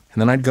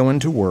 And then I'd go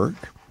into work,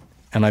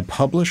 and I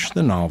publish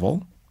the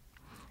novel,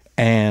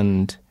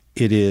 and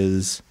it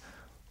is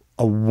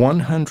a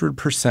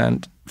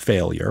 100%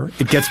 failure.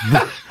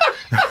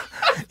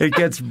 It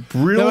gets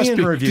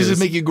brilliant reviews. Does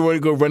it make you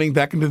go running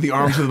back into the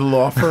arms of the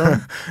law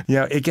firm?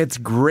 Yeah, it gets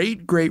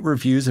great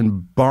reviews,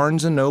 and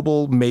Barnes &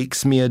 Noble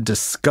makes me a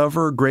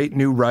discover great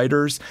new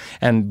writers,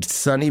 and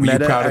Sunny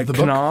Mehta at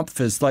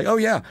Knopf is like, oh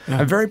yeah,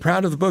 I'm very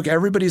proud of the book.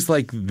 Everybody's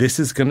like, this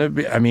is going to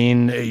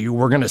be,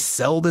 we're going to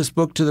sell this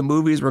book to the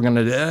movies. We're going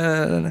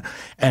to,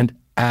 and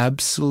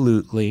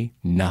absolutely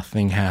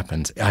nothing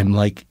happens.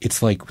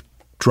 It's like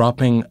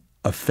dropping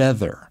a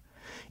feather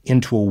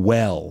into a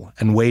well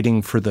and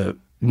waiting for the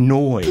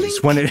noise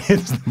Blink. When it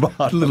hits the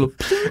bottom. Little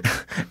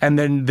and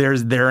then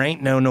there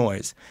ain't no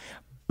noise.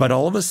 But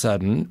all of a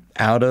sudden,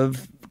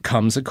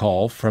 comes a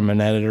call from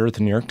an editor at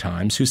the New York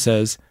Times who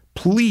says,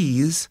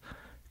 please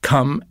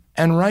come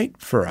and write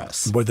for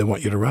us. What do they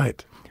want you to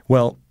write?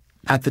 Well,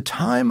 at the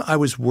time I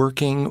was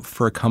working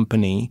for a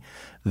company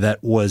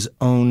that was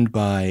owned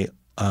by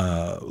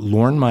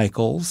Lorne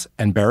Michaels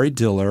and Barry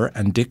Diller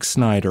and Dick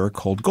Snyder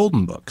called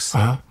Golden Books.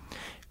 Uh-huh.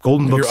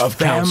 Golden Books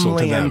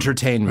family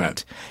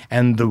entertainment. Right.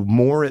 And the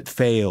more it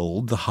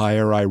failed, the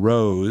higher I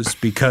rose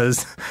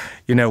because,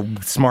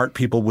 smart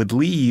people would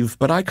leave.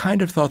 But I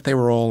kind of thought they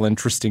were all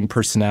interesting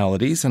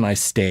personalities, and I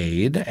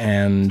stayed.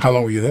 And how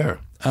long were you there?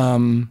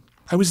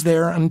 I was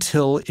there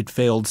until it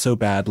failed so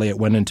badly it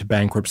went into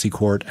bankruptcy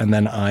court, and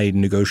then I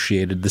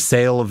negotiated the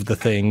sale of the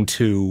thing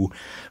to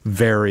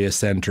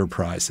various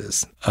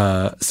enterprises.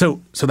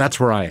 So that's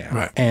where I am.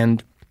 Right.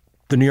 And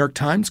the New York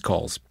Times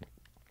calls,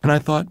 and I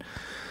thought,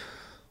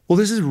 well,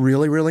 this is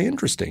really, really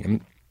interesting.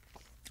 And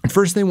at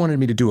first they wanted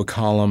me to do a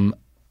column,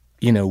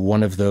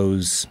 one of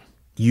those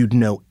you'd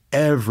know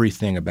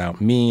everything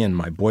about me and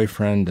my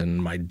boyfriend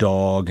and my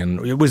dog.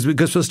 And it was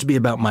supposed to be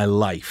about my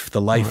life,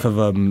 the life of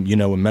a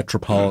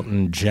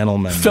metropolitan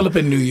gentleman. Philip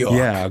in New York.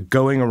 Yeah,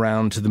 going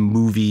around to the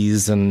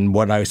movies and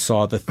what I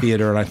saw at the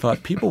theater. And I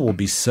thought people will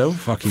be so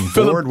fucking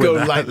bored with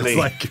that. Lightly.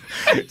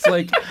 It's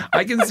like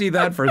I can see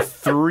that for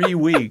 3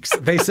 weeks.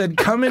 They said,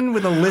 come in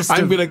with a list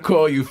I'm going to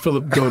call you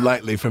Philip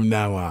Golightly from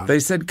now on.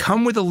 They said,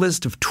 come with a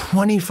list of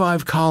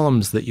 25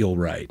 columns that you'll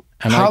write.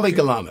 And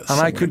Polygalamus. And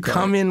I could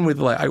come in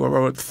with I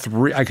wrote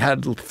 3. I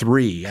had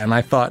 3, and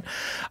I thought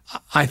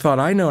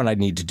I know what I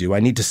need to do. I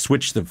need to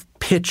switch the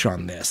pitch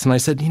on this. And I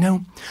said,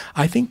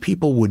 I think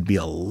people would be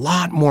a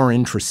lot more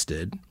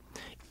interested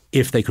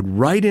if they could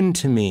write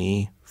into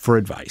me for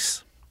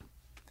advice.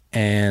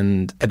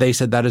 And they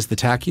said, that is the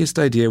tackiest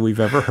idea we've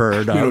ever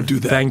heard of. We don't do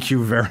that. Thank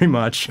you very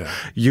much. Yeah.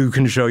 You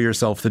can show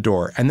yourself the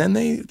door. And then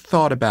they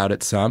thought about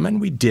it some, and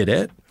we did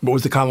it. What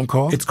was the column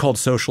called? It's called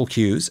Social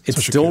Cues. It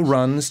still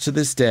runs to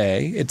this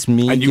day. It's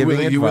me giving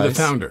advice. You were the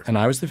founder. And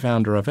I was the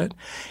founder of it.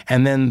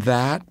 And then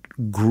that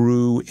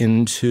grew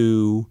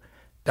into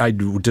 – I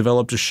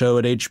developed a show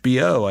at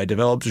HBO. I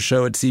developed a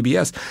show at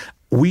CBS.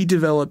 We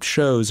developed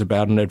shows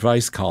about an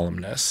advice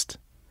columnist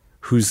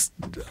who's,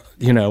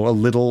 a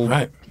little –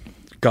 right.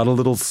 Got a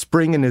little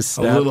spring in his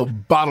step. A little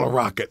bottle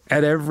rocket.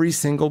 At every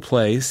single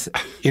place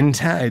in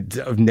town.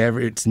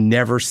 It's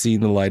never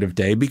seen the light of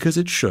day because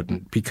it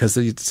shouldn't, because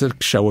it's a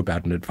show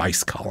about an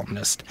advice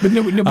columnist.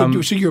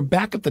 But so you're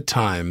back at the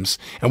Times,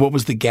 and what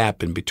was the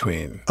gap in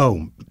between?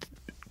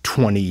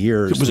 20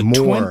 years. It was a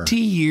more.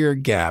 20-year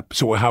gap.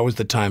 So how is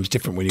the Times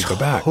different when you go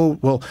back?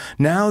 Well,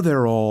 now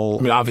they're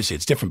all... obviously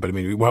it's different, but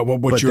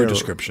what's your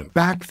description?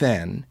 Back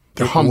then,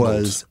 they're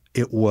humbled.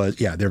 They were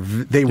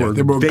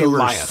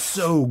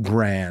so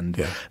grand.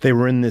 Yeah. They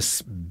were in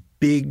this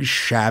big,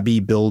 shabby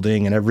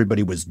building, and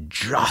everybody was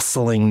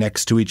jostling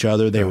next to each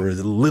other. They were a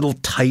little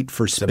tight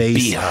for space.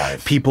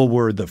 Beehive.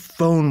 The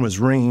phone was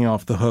ringing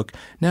off the hook.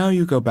 Now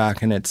you go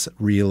back, and it's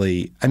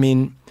really,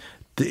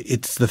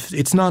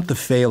 it's not the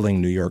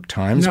failing New York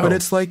Times, but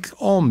it's like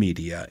all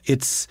media.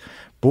 It's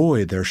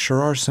boy, there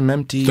sure are some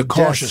empty desks. The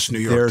cautious New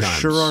York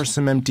Times. There sure are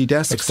some empty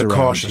desks It's the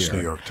cautious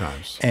New York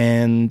Times.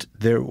 And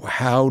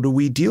how do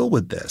we deal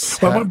with this?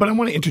 But I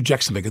want to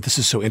interject something because this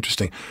is so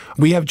interesting.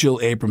 We have Jill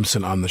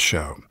Abramson on the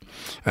show,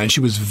 and she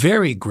was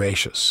very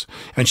gracious.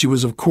 And she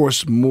was, of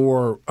course,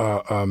 more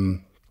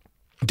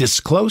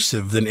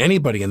disclosive than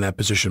anybody in that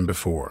position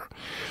before.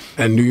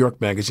 And New York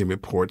Magazine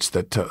reports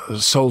that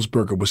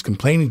Sulzberger was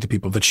complaining to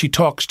people that she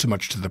talks too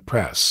much to the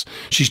press.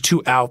 She's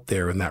too out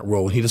there in that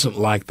role. He doesn't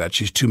like that.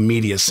 She's too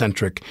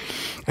media-centric.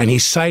 And he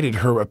cited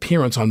her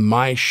appearance on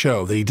my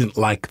show that he didn't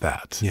like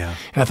that. Yeah.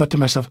 And I thought to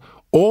myself,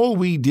 all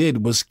we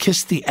did was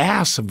kiss the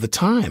ass of the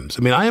Times.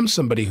 I am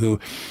somebody who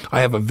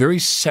I have a very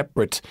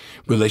separate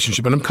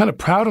relationship, and I'm kind of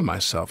proud of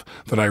myself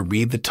that I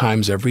read the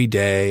Times every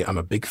day. I'm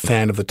a big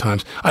fan of the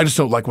Times. I just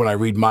don't like when I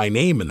read my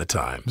name in the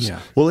Times.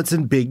 Yeah. Well, it's a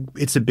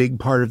big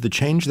part of the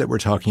change that we're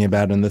talking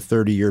about in the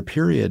 30-year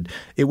period.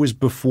 It was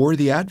before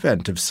the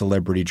advent of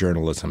celebrity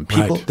journalism.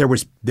 There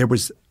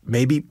was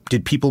maybe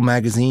did People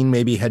magazine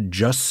maybe had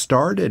just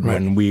started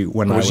when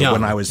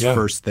I was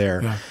first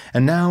there. Yeah.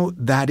 And now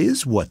that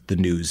is what the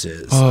news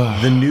is.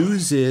 The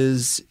news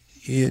is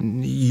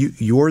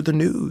you're the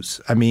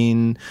news. I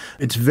mean,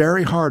 it's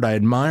very hard. I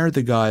admire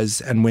the guys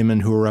and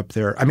women who are up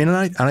there. I mean,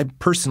 and I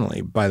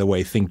personally, by the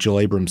way, think Jill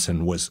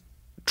Abramson was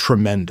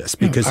tremendous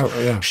because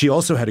she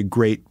also had a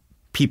great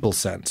people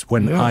sense.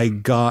 When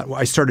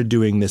I started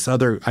doing this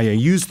I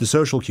used the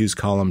social cues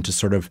column to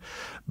sort of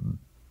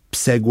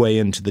segue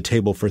into the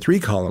Table for Three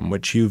column,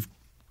 which you've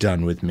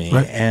done with me.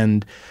 Right.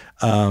 And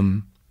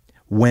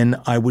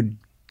when I would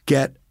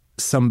get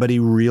somebody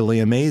really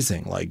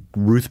amazing like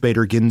Ruth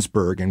Bader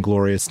Ginsburg and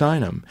Gloria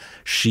Steinem,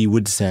 she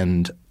would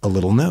send a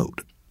little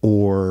note.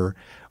 Or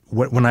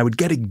when I would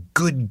get a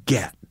good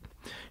get,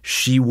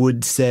 she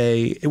would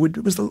say it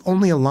was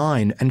only a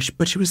line,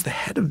 but she was the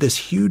head of this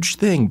huge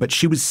thing. But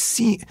she was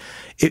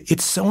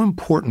it's so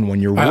important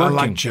when you're working. I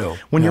like Jill.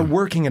 When you're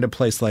working at a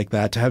place like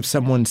that to have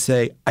someone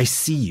say, "I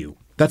see you."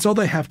 That's all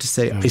they have to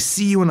say. I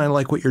see you and I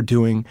like what you're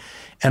doing.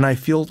 And I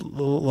feel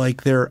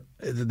like they're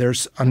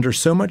under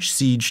so much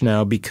siege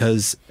now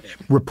because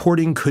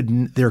reporting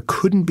there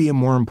couldn't be a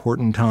more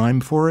important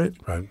time for it.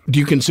 Right. Do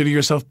you consider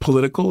yourself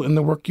political in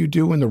the work you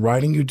do, in the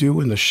writing you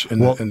do, in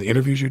the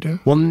interviews you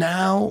do? Well,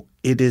 now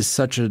it's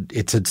such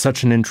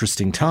an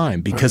interesting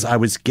time because I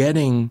was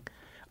getting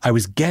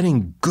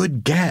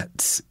good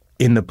gets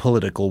in the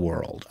political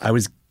world. I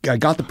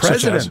got the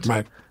president.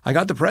 I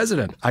got the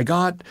president. I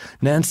got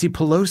Nancy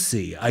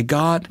Pelosi. I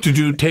got to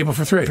do Table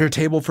for Three.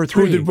 Table for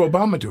Three. Who did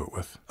Obama do it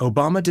with?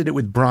 Obama did it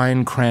with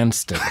Bryan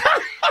Cranston.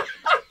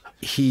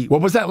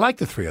 What was that like?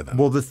 The three of them.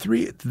 Well, the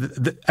three.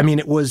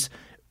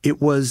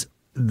 It was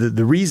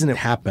the reason it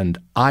happened.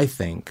 I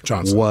think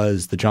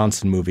was the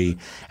Johnson movie,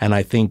 and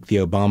I think the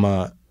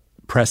Obama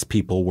press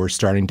people were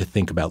starting to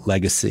think about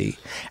legacy,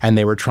 and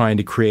they were trying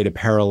to create a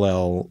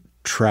parallel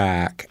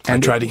track.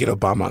 And I tried to get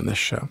Obama on this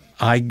show.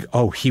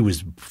 He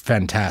was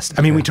fantastic.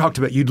 I mean, we talked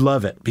about, you'd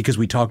love it because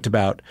we talked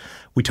about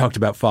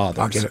fathers.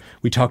 I'll get it.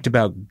 We talked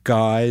about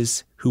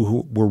guys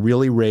who were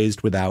really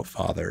raised without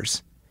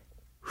fathers,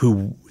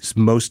 whose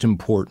most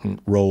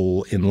important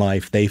role in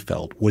life they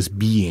felt was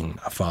being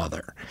a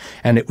father.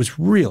 And it was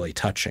really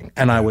touching.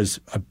 And I was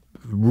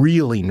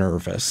really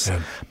nervous.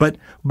 Yeah.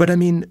 But I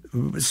mean,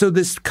 so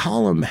this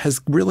column has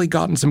really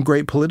gotten some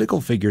great political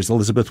figures.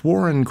 Elizabeth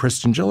Warren,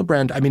 Kristen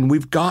Gillibrand. I mean,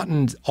 we've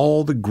gotten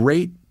all the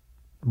great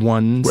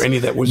ones.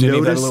 Was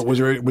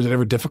it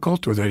ever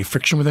difficult? Was there any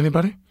friction with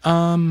anybody?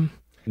 Was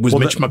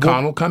Mitch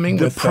McConnell coming?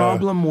 The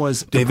problem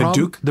was David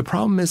Duke. The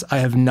problem is I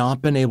have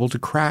not been able to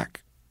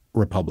crack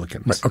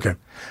Republicans. Right, okay,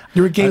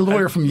 you're a gay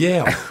lawyer from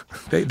Yale.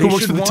 They who works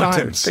should for the want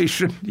Times. They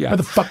should. Yeah. Why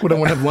the fuck would I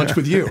want to have lunch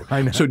with you?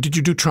 I know. So did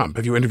you do Trump?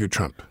 Have you interviewed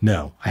Trump?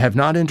 No, I have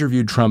not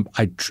interviewed Trump.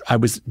 I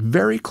was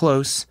very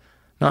close.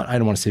 I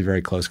don't want to say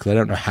very close because I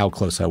don't know how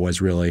close I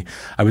was really.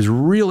 I was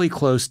really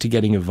close to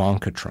getting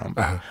Ivanka Trump,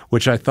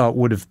 which I thought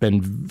would have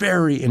been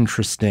very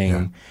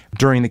interesting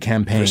during the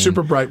campaign. A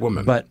super bright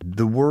woman. But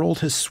the world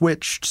has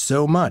switched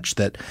so much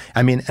that,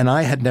 I mean, and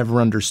I had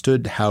never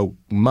understood how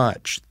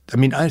much. I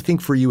mean, I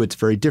think for you it's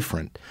very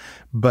different.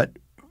 But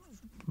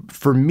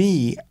for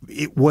me,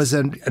 it was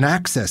an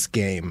access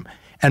game.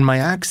 And my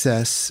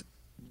access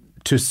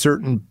to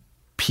certain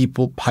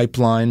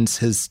pipelines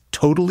has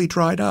totally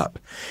dried up.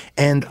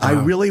 And I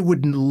really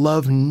would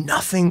love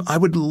nothing. I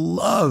would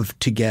love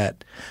to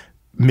get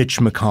Mitch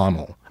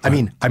McConnell.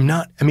 And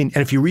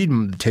if you read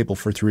the Table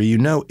for Three,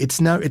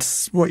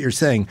 it's what you're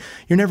saying.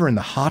 You're never in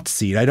the hot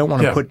seat. I don't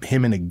want to put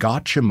him in a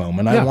gotcha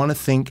moment. I want to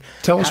think.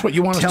 Tell us what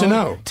you want us to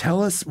know.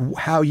 Tell us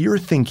how you're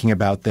thinking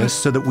about this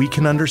so that we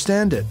can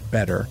understand it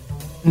better.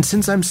 And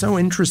since I'm so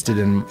interested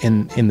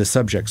in the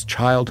subjects'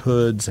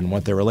 childhoods and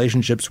what their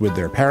relationships with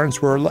their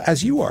parents were,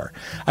 as you are,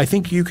 I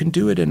think you can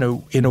do it in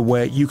a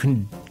way you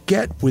can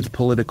get with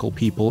political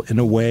people in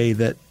a way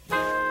that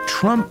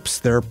trumps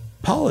their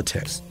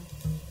politics.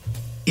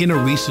 In a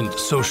recent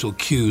Social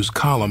Cues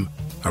column,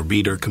 a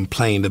reader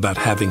complained about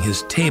having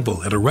his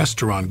table at a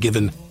restaurant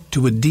given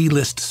to a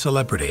D-list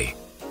celebrity.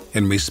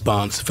 In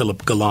response,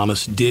 Philip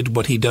Galanis did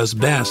what he does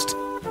best,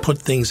 put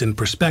things in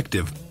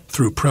perspective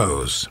through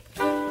prose.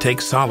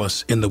 Take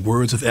solace in the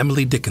words of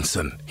Emily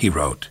Dickinson, he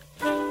wrote.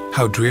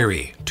 How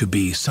dreary to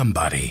be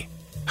somebody.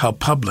 How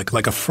public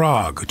like a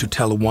frog to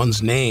tell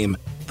one's name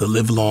the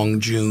livelong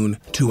June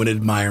to an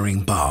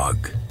admiring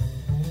bog.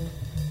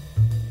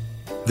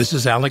 This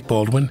is Alec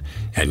Baldwin,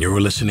 and you're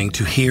listening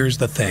to Here's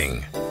the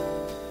Thing.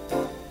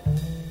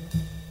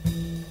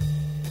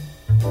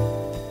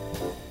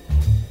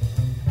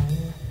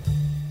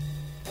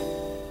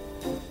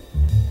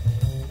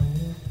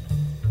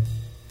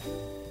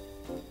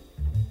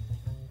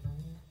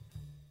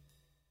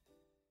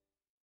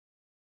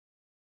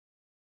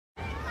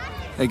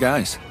 Hey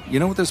guys, you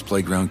know what this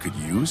playground could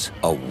use?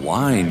 A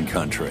wine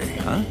country,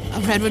 huh?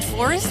 A redwood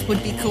forest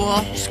would be cool.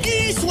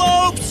 Ski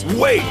slopes!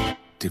 Wait!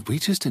 Did we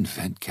just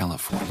invent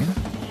California?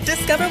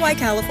 Discover why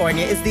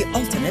California is the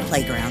ultimate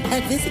playground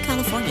at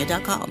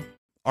visitcalifornia.com.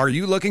 Are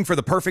you looking for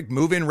the perfect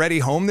move-in ready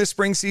home this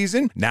spring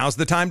season? Now's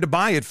the time to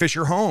buy at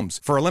Fisher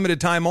Homes. For a limited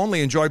time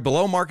only, enjoy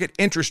below-market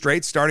interest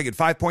rates starting at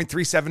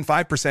 5.375%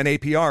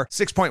 APR,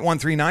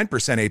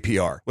 6.139%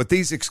 APR. With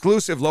these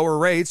exclusive lower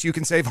rates, you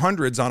can save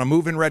hundreds on a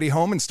move-in ready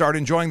home and start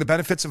enjoying the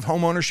benefits of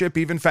home ownership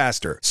even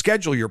faster.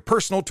 Schedule your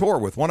personal tour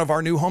with one of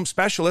our new home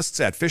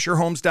specialists at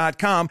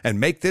FisherHomes.com and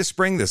make this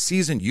spring the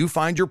season you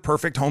find your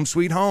perfect home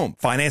sweet home.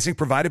 Financing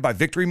provided by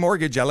Victory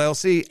Mortgage,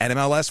 LLC,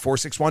 NMLS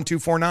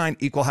 461249,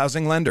 Equal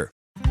Housing Lender.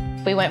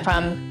 We went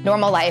from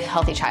normal life,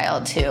 healthy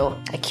child to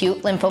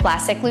acute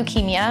lymphoblastic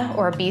leukemia,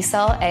 or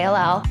B-cell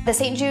ALL. The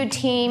St. Jude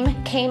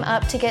team came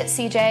up to get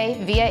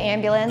CJ via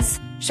ambulance.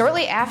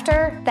 Shortly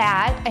after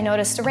that, I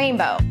noticed a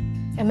rainbow.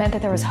 It meant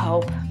that there was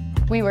hope.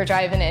 We were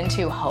driving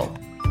into hope.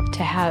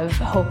 To have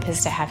hope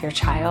is to have your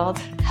child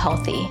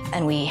healthy,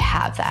 and we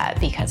have that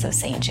because of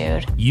St.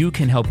 Jude. You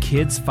can help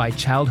kids fight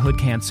childhood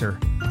cancer.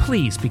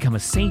 Please become a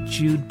St.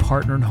 Jude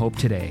Partner in Hope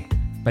today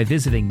by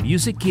visiting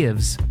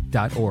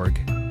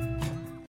musicgives.org.